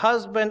holds the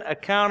husband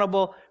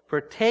accountable for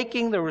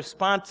taking the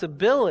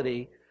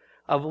responsibility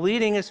of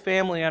leading his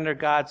family under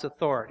God's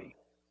authority.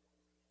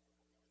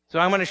 So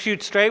I'm going to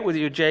shoot straight with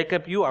you,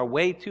 Jacob. You are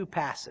way too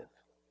passive.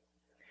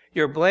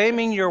 You're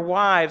blaming your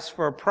wives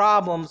for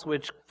problems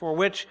for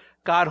which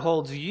God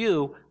holds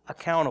you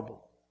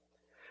accountable.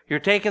 You're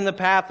taking the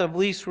path of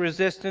least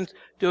resistance,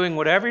 doing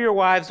whatever your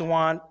wives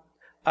want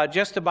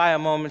just to buy a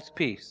moment's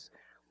peace.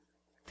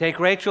 Take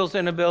Rachel's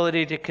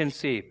inability to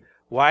conceive.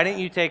 Why didn't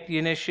you take the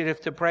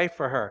initiative to pray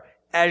for her,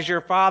 as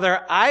your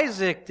father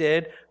Isaac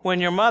did when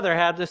your mother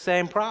had the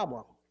same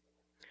problem?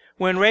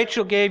 When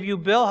Rachel gave you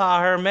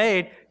Bilhah, her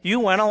maid, you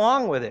went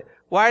along with it.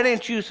 Why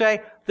didn't you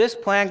say, this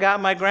plan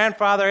got my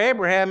grandfather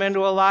Abraham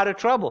into a lot of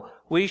trouble.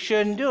 We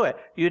shouldn't do it.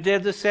 You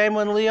did the same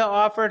when Leah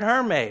offered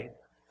her maid.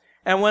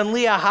 And when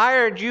Leah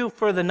hired you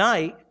for the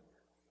night,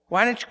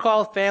 why didn't you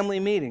call a family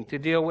meeting to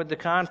deal with the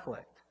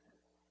conflict?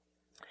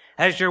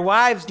 As your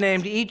wives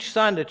named each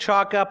son to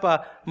chalk up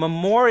a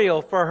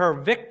memorial for her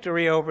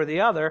victory over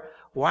the other,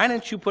 Why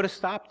didn't you put a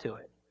stop to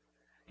it?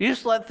 You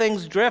just let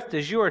things drift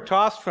as you were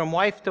tossed from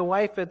wife to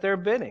wife at their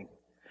bidding.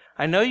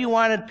 I know you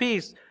wanted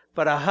peace,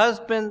 but a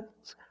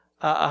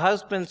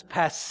husband's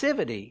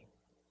passivity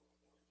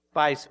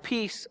buys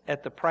peace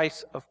at the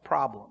price of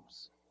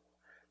problems.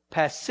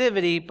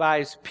 Passivity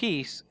buys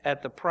peace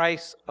at the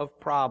price of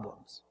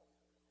problems.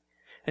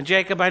 And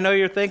Jacob, I know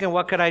you're thinking,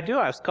 what could I do?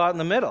 I was caught in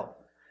the middle.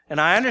 And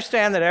I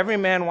understand that every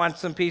man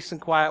wants some peace and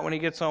quiet when he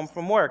gets home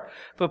from work.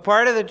 But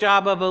part of the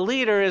job of a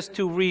leader is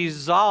to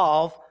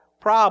resolve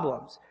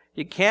problems.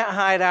 You can't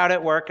hide out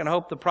at work and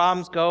hope the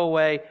problems go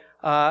away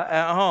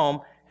at home,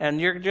 and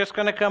you're just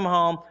going to come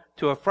home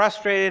to a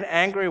frustrated,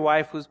 angry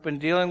wife who's been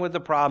dealing with the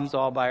problems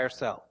all by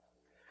herself.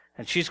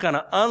 And she's going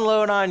to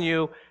unload on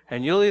you,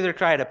 and you'll either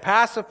try to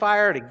pacify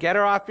her to get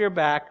her off your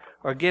back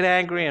or get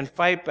angry and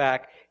fight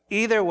back.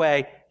 Either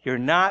way, you're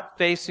not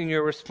facing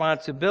your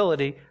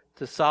responsibility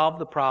to solve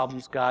the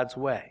problems God's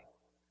way.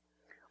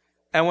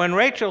 And when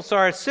Rachel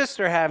saw her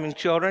sister having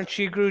children,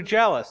 she grew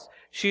jealous.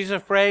 She's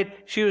afraid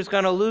she was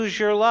going to lose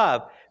your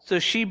love. So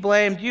she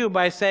blamed you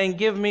by saying,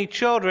 give me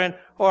children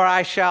or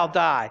I shall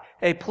die.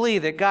 A plea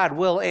that God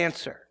will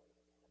answer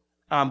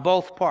on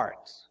both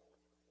parts.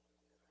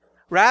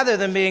 Rather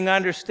than being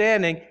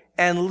understanding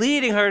and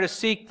leading her to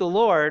seek the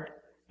Lord,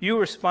 you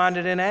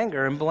responded in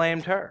anger and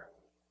blamed her.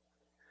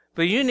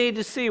 But you need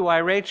to see why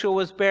Rachel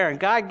was barren.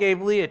 God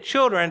gave Leah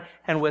children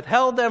and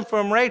withheld them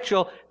from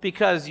Rachel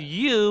because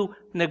you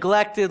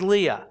neglected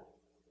Leah.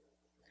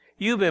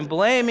 You've been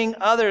blaming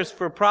others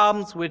for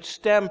problems which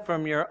stem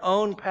from your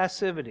own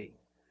passivity.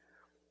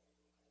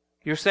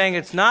 You're saying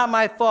it's not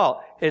my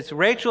fault. It's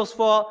Rachel's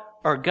fault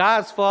or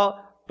God's fault,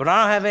 but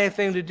I don't have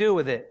anything to do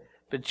with it.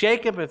 But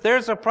Jacob, if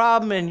there's a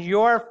problem in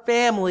your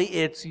family,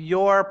 it's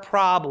your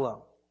problem.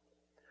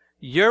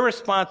 You're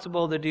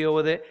responsible to deal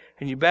with it,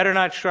 and you better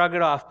not shrug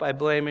it off by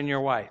blaming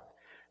your wife.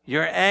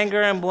 Your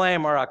anger and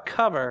blame are a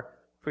cover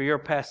for your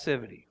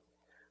passivity.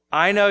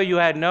 I know you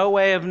had no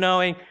way of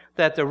knowing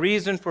that the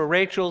reason for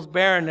Rachel's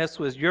barrenness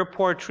was your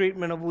poor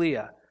treatment of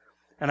Leah.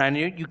 And I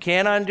knew you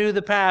can't undo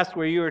the past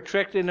where you were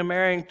tricked into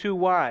marrying 2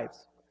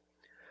 wives.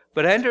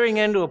 But entering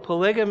into a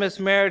polygamous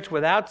marriage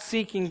without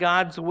seeking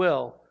God's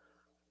will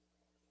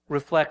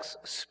reflects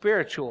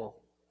spiritual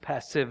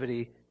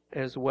passivity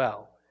as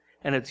well.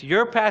 And it's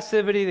your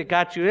passivity that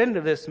got you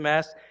into this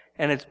mess,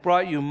 and it's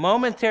brought you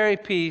momentary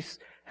peace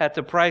at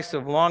the price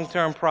of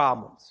long-term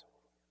problems.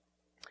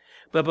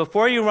 But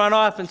before you run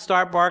off and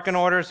start barking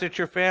orders at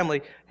your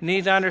family, you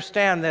need to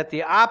understand that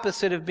the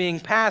opposite of being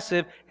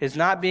passive is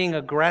not being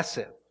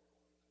aggressive.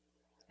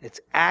 It's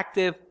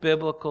active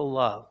biblical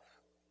love.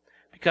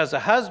 Because a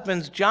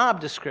husband's job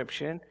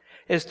description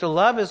is to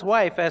love his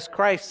wife as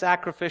Christ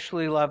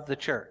sacrificially loved the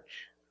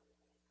church.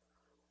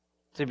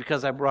 See,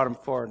 because I brought him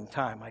forward in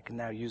time, I can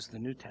now use the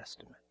New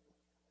Testament.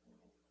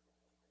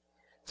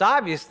 It's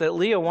obvious that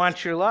Leah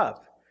wants your love.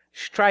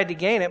 She tried to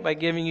gain it by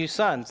giving you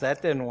sons.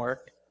 That didn't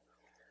work.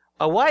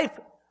 A wife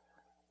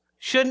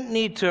shouldn't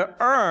need to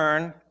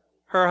earn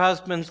her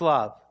husband's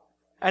love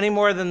any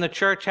more than the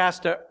church has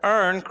to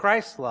earn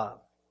Christ's love.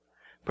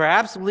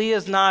 Perhaps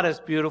Leah's not as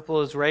beautiful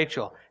as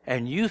Rachel,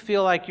 and you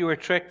feel like you were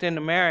tricked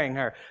into marrying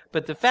her.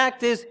 But the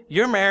fact is,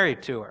 you're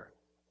married to her.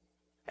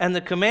 And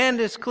the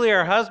command is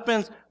clear.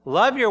 Husbands,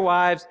 love your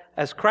wives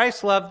as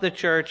Christ loved the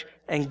church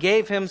and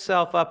gave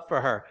himself up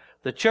for her.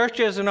 The church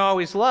isn't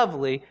always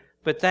lovely,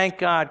 but thank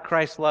God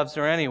Christ loves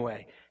her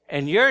anyway.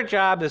 And your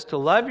job is to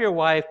love your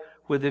wife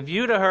with a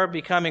view to her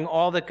becoming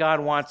all that God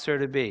wants her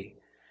to be.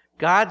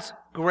 God's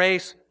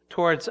grace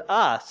towards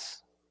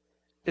us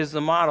is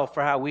the model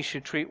for how we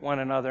should treat one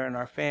another in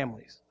our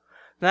families.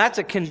 Now, that's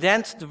a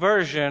condensed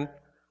version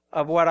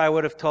of what I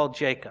would have told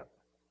Jacob.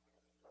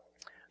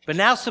 But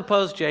now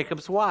suppose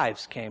Jacob's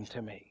wives came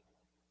to me.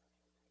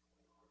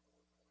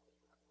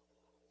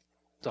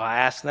 So I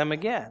asked them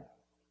again,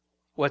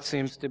 what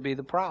seems to be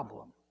the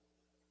problem?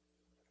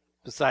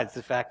 Besides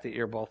the fact that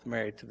you're both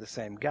married to the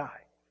same guy.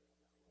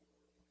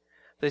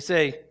 They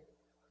say,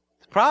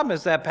 the problem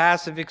is that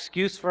passive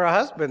excuse for a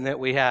husband that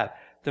we have.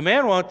 The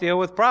man won't deal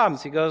with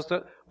problems. He goes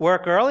to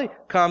work early,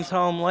 comes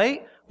home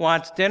late,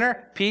 wants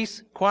dinner,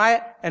 peace,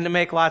 quiet, and to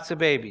make lots of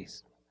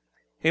babies.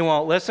 He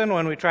won't listen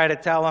when we try to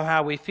tell him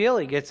how we feel.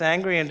 He gets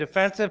angry and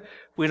defensive.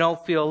 We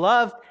don't feel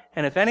loved.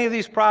 And if any of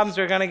these problems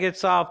are going to get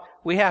solved,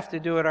 we have to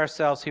do it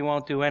ourselves. He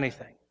won't do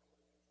anything.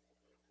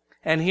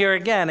 And here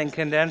again, in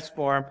condensed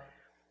form,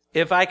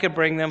 if I could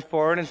bring them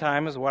forward in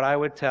time, is what I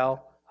would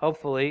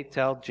hopefully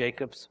tell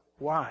Jacob's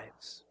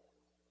wives.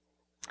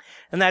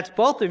 And that's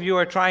both of you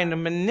are trying to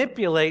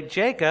manipulate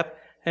Jacob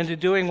into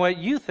doing what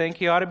you think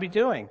he ought to be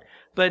doing.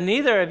 But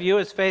neither of you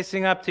is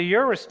facing up to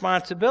your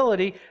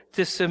responsibility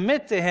to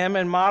submit to him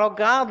and model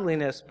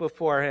godliness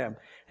before him.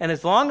 And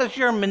as long as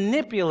you're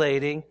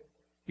manipulating,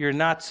 you're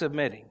not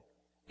submitting,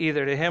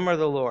 either to him or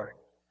the Lord.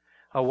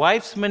 A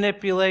wife's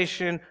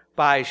manipulation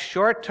buys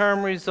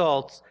short-term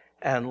results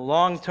and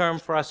long-term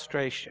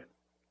frustration.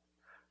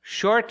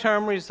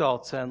 Short-term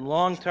results and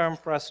long-term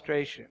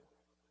frustration.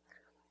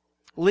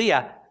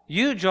 Leah,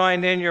 You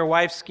joined in your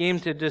wife's scheme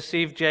to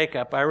deceive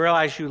Jacob. I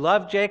realize you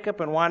loved Jacob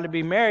and wanted to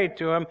be married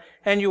to him,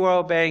 and you were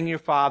obeying your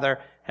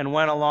father and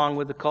went along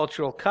with the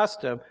cultural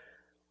custom.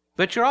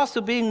 But you're also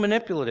being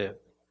manipulative.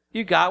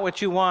 You got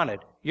what you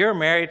wanted. You're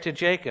married to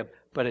Jacob,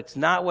 but it's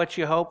not what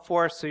you hoped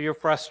for, so you're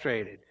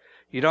frustrated.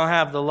 You don't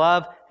have the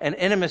love and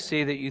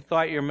intimacy that you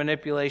thought your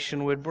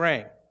manipulation would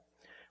bring.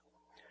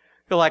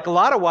 You're like a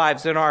lot of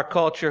wives in our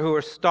culture who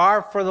are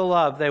starved for the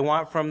love they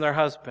want from their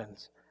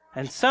husbands.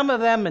 And some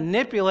of them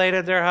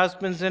manipulated their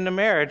husbands into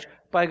marriage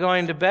by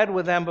going to bed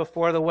with them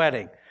before the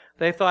wedding.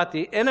 They thought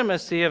the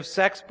intimacy of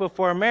sex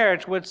before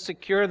marriage would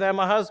secure them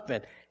a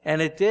husband.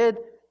 And it did,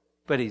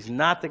 but he's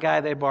not the guy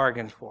they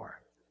bargained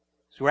for.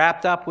 He's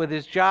wrapped up with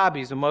his job.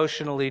 He's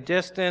emotionally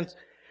distant.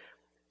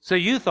 So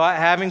you thought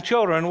having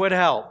children would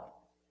help.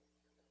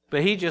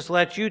 But he just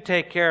let you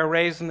take care of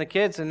raising the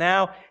kids, and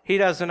now he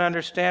doesn't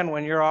understand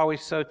when you're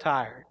always so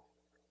tired.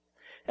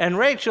 And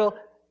Rachel,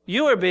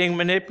 you were being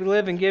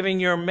manipulative and giving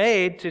your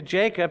maid to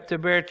Jacob to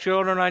bear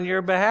children on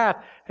your behalf,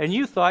 and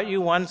you thought you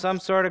won some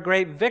sort of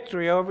great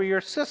victory over your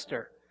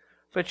sister.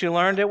 But you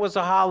learned it was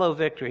a hollow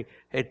victory.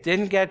 It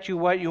didn't get you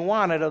what you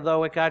wanted,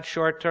 although it got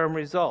short-term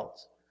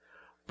results.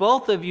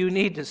 Both of you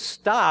need to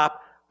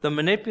stop the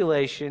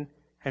manipulation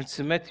and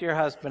submit to your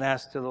husband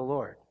as to the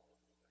Lord.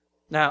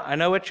 Now, I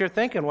know what you're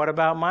thinking. What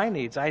about my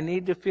needs? I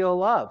need to feel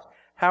loved.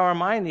 How are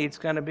my needs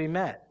going to be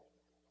met?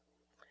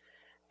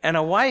 And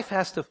a wife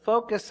has to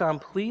focus on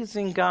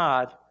pleasing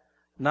God,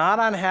 not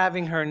on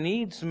having her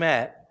needs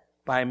met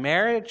by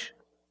marriage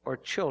or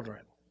children.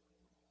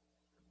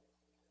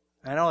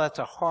 I know that's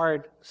a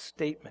hard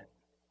statement.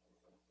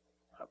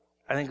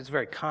 I think it's a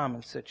very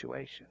common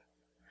situation.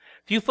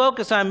 If you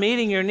focus on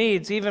meeting your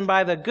needs, even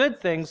by the good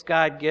things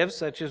God gives,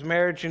 such as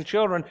marriage and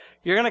children,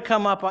 you're going to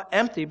come up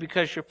empty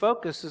because your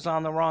focus is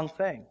on the wrong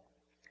thing.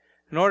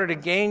 In order to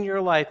gain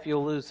your life,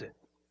 you'll lose it.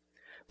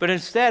 But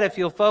instead, if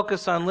you'll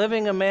focus on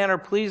living a manner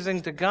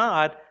pleasing to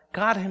God,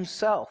 God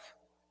himself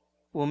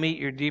will meet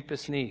your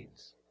deepest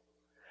needs.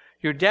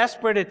 Your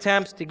desperate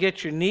attempts to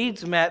get your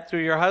needs met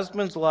through your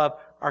husband's love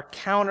are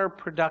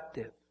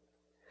counterproductive.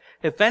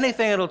 If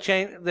anything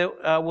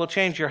that will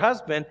change your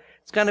husband,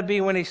 it's going to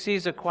be when he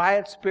sees a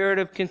quiet spirit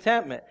of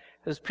contentment.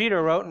 As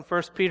Peter wrote in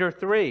 1 Peter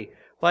 3,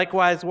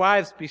 likewise,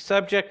 wives, be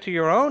subject to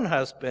your own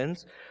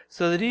husbands,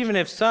 so that even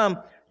if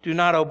some do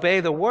not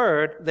obey the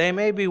word, they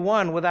may be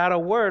won without a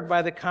word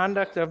by the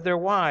conduct of their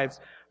wives,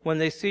 when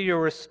they see your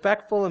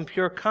respectful and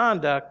pure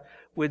conduct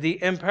with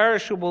the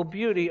imperishable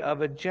beauty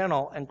of a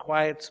gentle and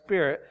quiet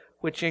spirit,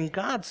 which in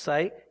God's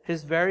sight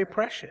is very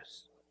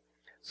precious.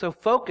 So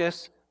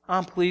focus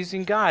on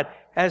pleasing God.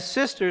 As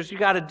sisters, you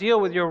got to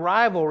deal with your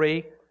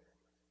rivalry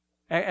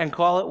and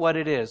call it what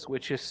it is,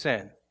 which is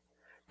sin.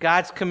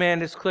 God's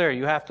command is clear.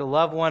 You have to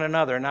love one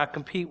another, not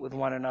compete with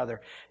one another.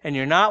 And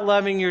you're not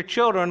loving your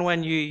children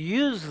when you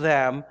use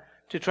them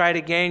to try to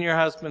gain your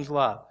husband's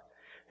love.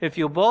 If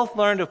you both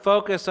learn to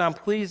focus on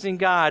pleasing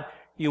God,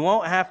 you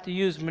won't have to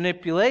use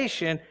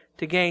manipulation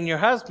to gain your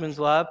husband's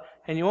love,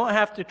 and you won't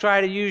have to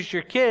try to use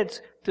your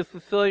kids to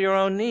fulfill your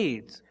own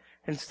needs.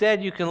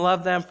 Instead, you can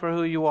love them for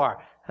who you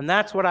are. And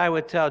that's what I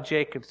would tell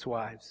Jacob's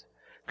wives.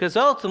 Because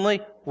ultimately,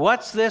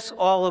 what's this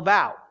all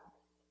about?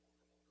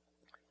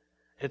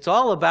 It's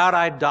all about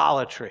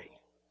idolatry.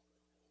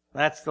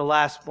 That's the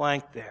last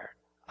blank there.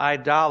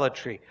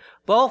 Idolatry.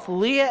 Both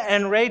Leah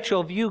and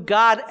Rachel view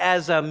God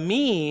as a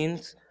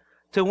means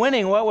to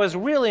winning what was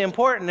really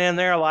important in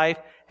their life,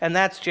 and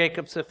that's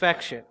Jacob's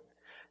affection.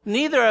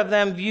 Neither of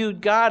them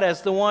viewed God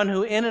as the one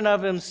who in and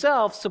of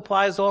himself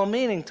supplies all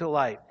meaning to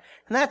life.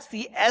 And that's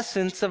the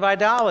essence of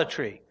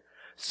idolatry.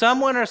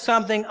 Someone or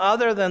something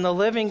other than the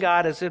living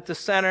God is at the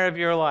center of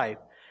your life.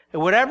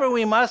 And whatever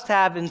we must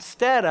have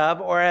instead of,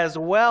 or as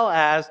well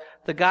as,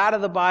 the God of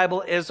the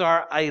Bible is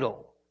our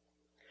idol.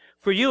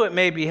 For you, it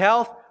may be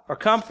health, or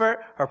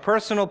comfort, or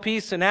personal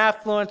peace and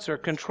affluence, or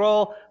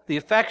control, the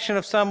affection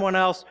of someone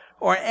else,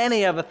 or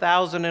any of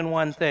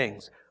 1,001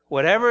 things.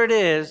 Whatever it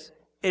is,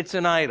 it's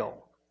an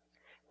idol.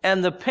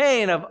 And the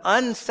pain of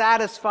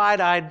unsatisfied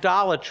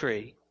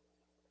idolatry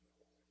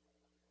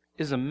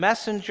is a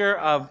messenger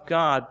of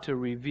God to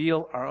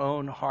reveal our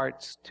own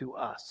hearts to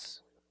us.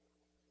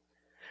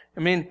 I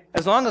mean,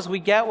 as long as we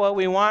get what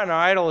we want and our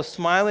idol is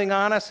smiling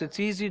on us, it's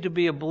easy to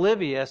be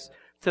oblivious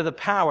to the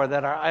power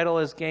that our idol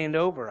has gained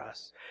over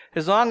us.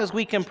 As long as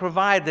we can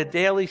provide the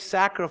daily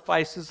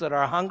sacrifices that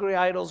our hungry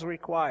idols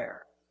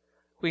require,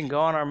 we can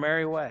go on our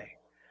merry way.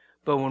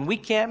 But when we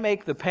can't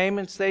make the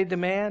payments they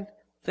demand,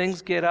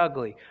 things get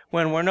ugly.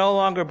 When we're no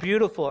longer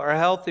beautiful or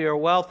healthy or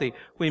wealthy,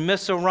 we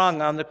miss a rung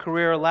on the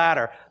career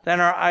ladder, then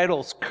our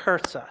idols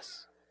curse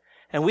us.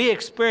 And we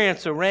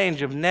experience a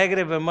range of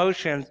negative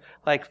emotions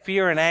like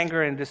fear and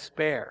anger and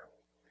despair.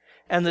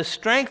 And the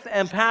strength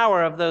and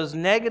power of those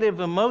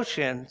negative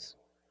emotions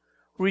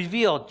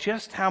reveal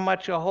just how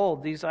much a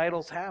hold these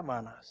idols have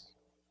on us.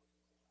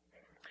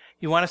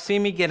 You want to see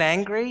me get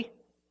angry?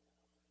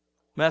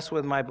 Mess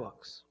with my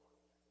books.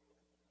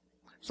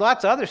 There's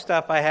lots of other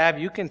stuff I have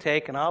you can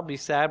take, and I'll be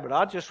sad, but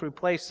I'll just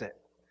replace it.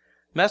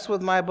 Mess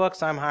with my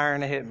books, I'm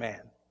hiring a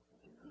hitman.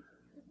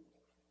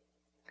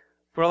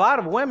 For a lot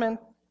of women,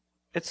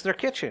 it's their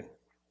kitchen.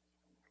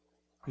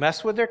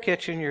 Mess with their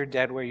kitchen, you're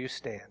dead where you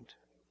stand.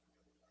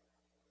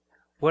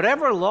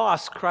 Whatever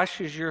loss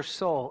crushes your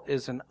soul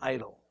is an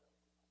idol.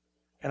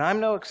 And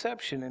I'm no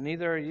exception, and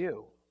neither are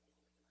you.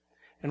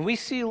 And we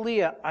see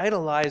Leah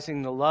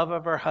idolizing the love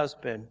of her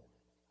husband,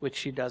 which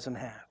she doesn't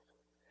have.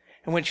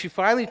 And when she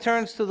finally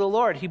turns to the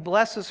Lord, he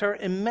blesses her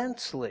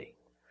immensely.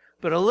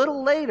 But a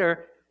little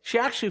later, she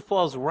actually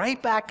falls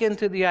right back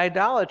into the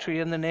idolatry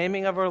in the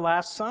naming of her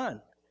last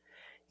son.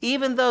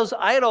 Even those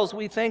idols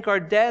we think are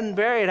dead and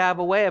buried have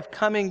a way of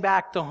coming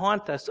back to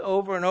haunt us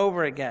over and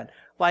over again.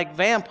 Like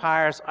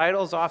vampires,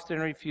 idols often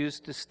refuse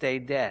to stay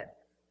dead.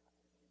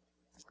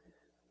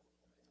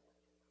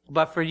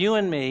 But for you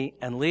and me,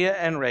 and Leah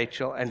and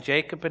Rachel, and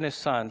Jacob and his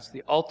sons,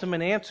 the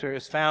ultimate answer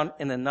is found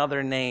in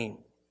another name.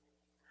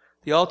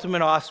 The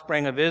ultimate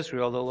offspring of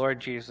Israel, the Lord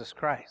Jesus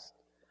Christ.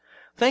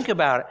 Think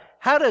about it.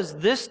 How does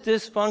this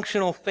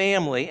dysfunctional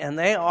family, and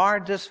they are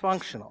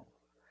dysfunctional,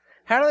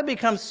 how do they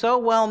become so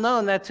well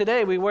known that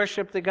today we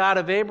worship the God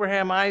of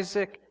Abraham,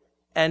 Isaac,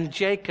 and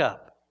Jacob?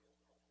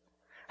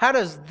 How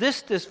does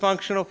this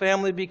dysfunctional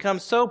family become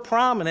so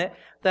prominent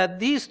that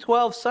these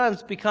 12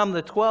 sons become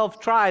the 12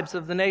 tribes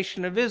of the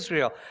nation of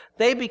Israel?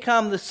 They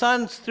become the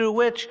sons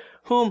through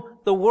whom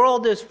the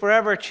world is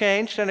forever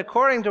changed. And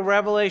according to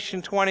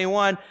Revelation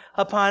 21,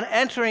 upon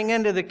entering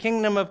into the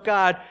kingdom of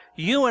God,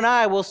 you and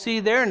I will see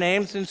their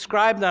names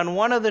inscribed on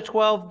one of the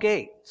 12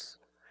 gates.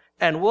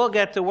 And we'll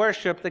get to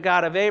worship the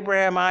God of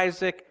Abraham,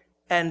 Isaac,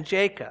 and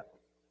Jacob.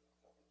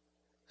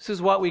 This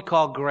is what we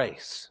call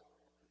grace.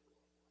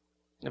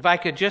 If I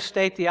could just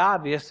state the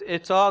obvious,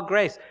 it's all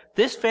grace.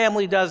 This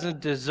family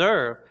doesn't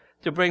deserve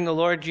to bring the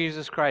Lord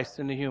Jesus Christ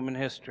into human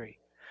history.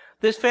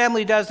 This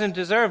family doesn't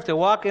deserve to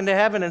walk into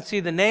heaven and see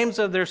the names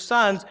of their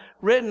sons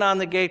written on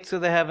the gates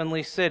of the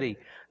heavenly city.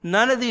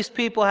 None of these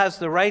people has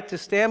the right to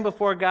stand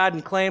before God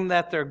and claim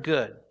that they're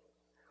good.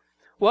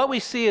 What we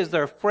see is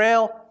they're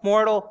frail,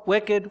 mortal,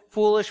 wicked,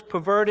 foolish,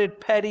 perverted,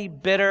 petty,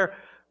 bitter,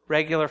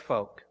 regular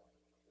folk,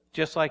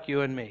 just like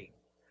you and me.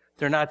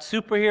 They're not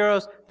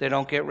superheroes. They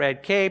don't get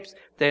red capes.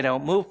 They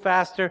don't move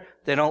faster.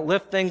 They don't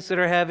lift things that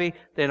are heavy.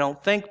 They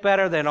don't think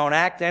better. They don't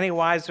act any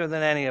wiser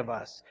than any of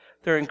us.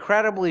 They're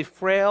incredibly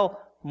frail,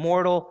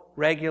 mortal,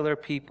 regular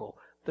people.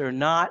 They're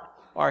not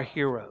our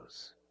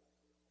heroes.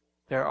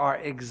 There are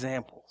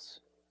examples.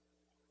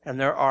 And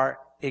there are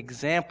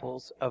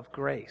examples of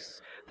grace.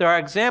 There are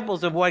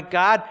examples of what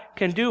God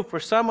can do for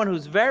someone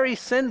who's very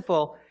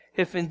sinful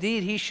if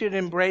indeed he should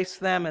embrace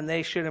them and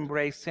they should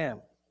embrace him.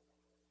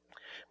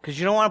 Because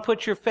you don't want to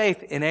put your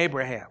faith in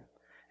Abraham.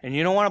 And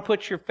you don't want to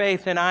put your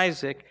faith in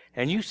Isaac.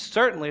 And you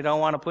certainly don't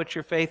want to put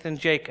your faith in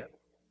Jacob.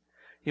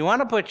 You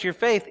want to put your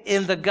faith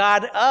in the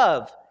God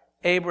of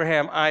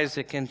Abraham,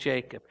 Isaac, and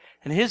Jacob.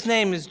 And his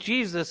name is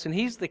Jesus, and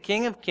he's the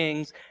King of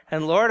kings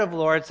and Lord of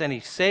lords, and he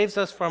saves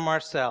us from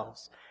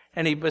ourselves.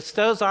 And he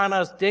bestows on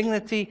us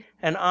dignity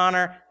and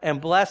honor and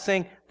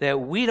blessing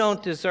that we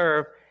don't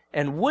deserve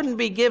and wouldn't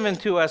be given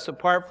to us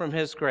apart from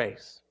his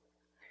grace.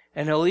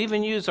 And he'll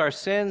even use our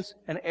sins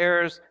and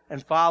errors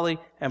and folly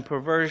and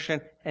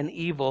perversion and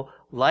evil,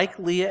 like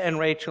Leah and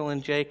Rachel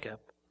and Jacob,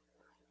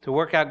 to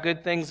work out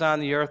good things on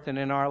the earth and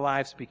in our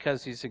lives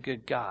because he's a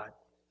good God.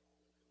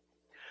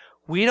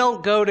 We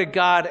don't go to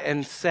God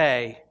and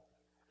say,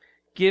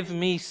 give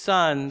me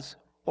sons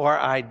or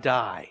I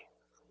die.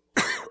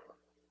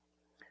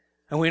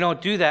 And we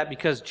don't do that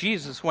because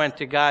Jesus went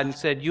to God and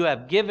said, you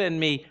have given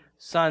me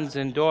sons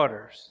and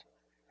daughters,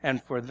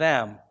 and for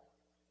them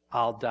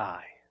I'll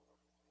die.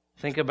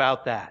 Think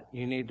about that.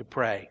 You need to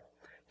pray.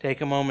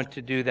 Take a moment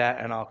to do that,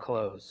 and I'll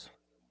close.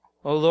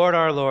 Oh Lord,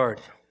 our Lord,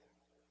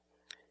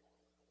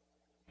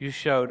 you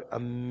showed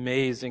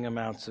amazing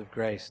amounts of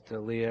grace to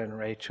Leah and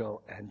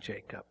Rachel and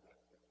Jacob.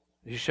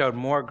 You showed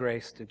more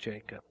grace to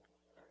Jacob.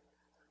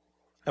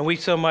 And we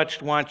so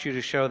much want you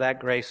to show that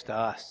grace to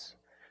us.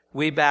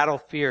 We battle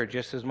fear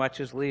just as much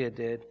as Leah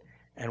did,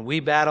 and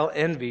we battle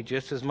envy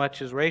just as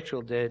much as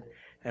Rachel did,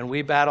 and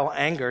we battle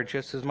anger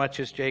just as much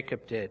as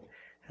Jacob did.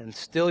 And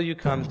still you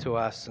come to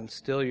us, and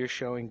still you're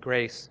showing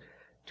grace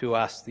to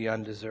us, the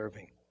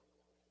undeserving.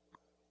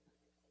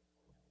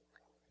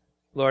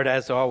 Lord,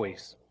 as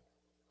always,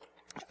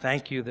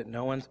 thank you that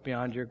no one's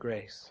beyond your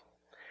grace.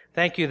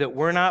 Thank you that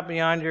we're not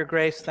beyond your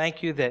grace.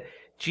 Thank you that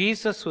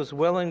Jesus was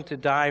willing to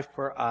die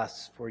for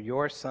us, for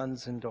your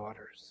sons and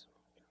daughters.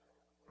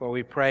 For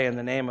we pray in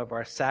the name of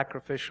our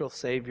sacrificial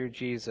Savior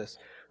Jesus,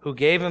 who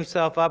gave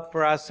himself up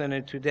for us and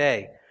who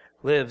today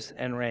lives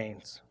and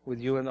reigns with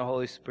you and the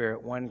Holy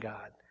Spirit, one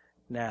God,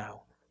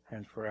 now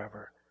and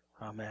forever.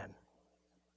 Amen.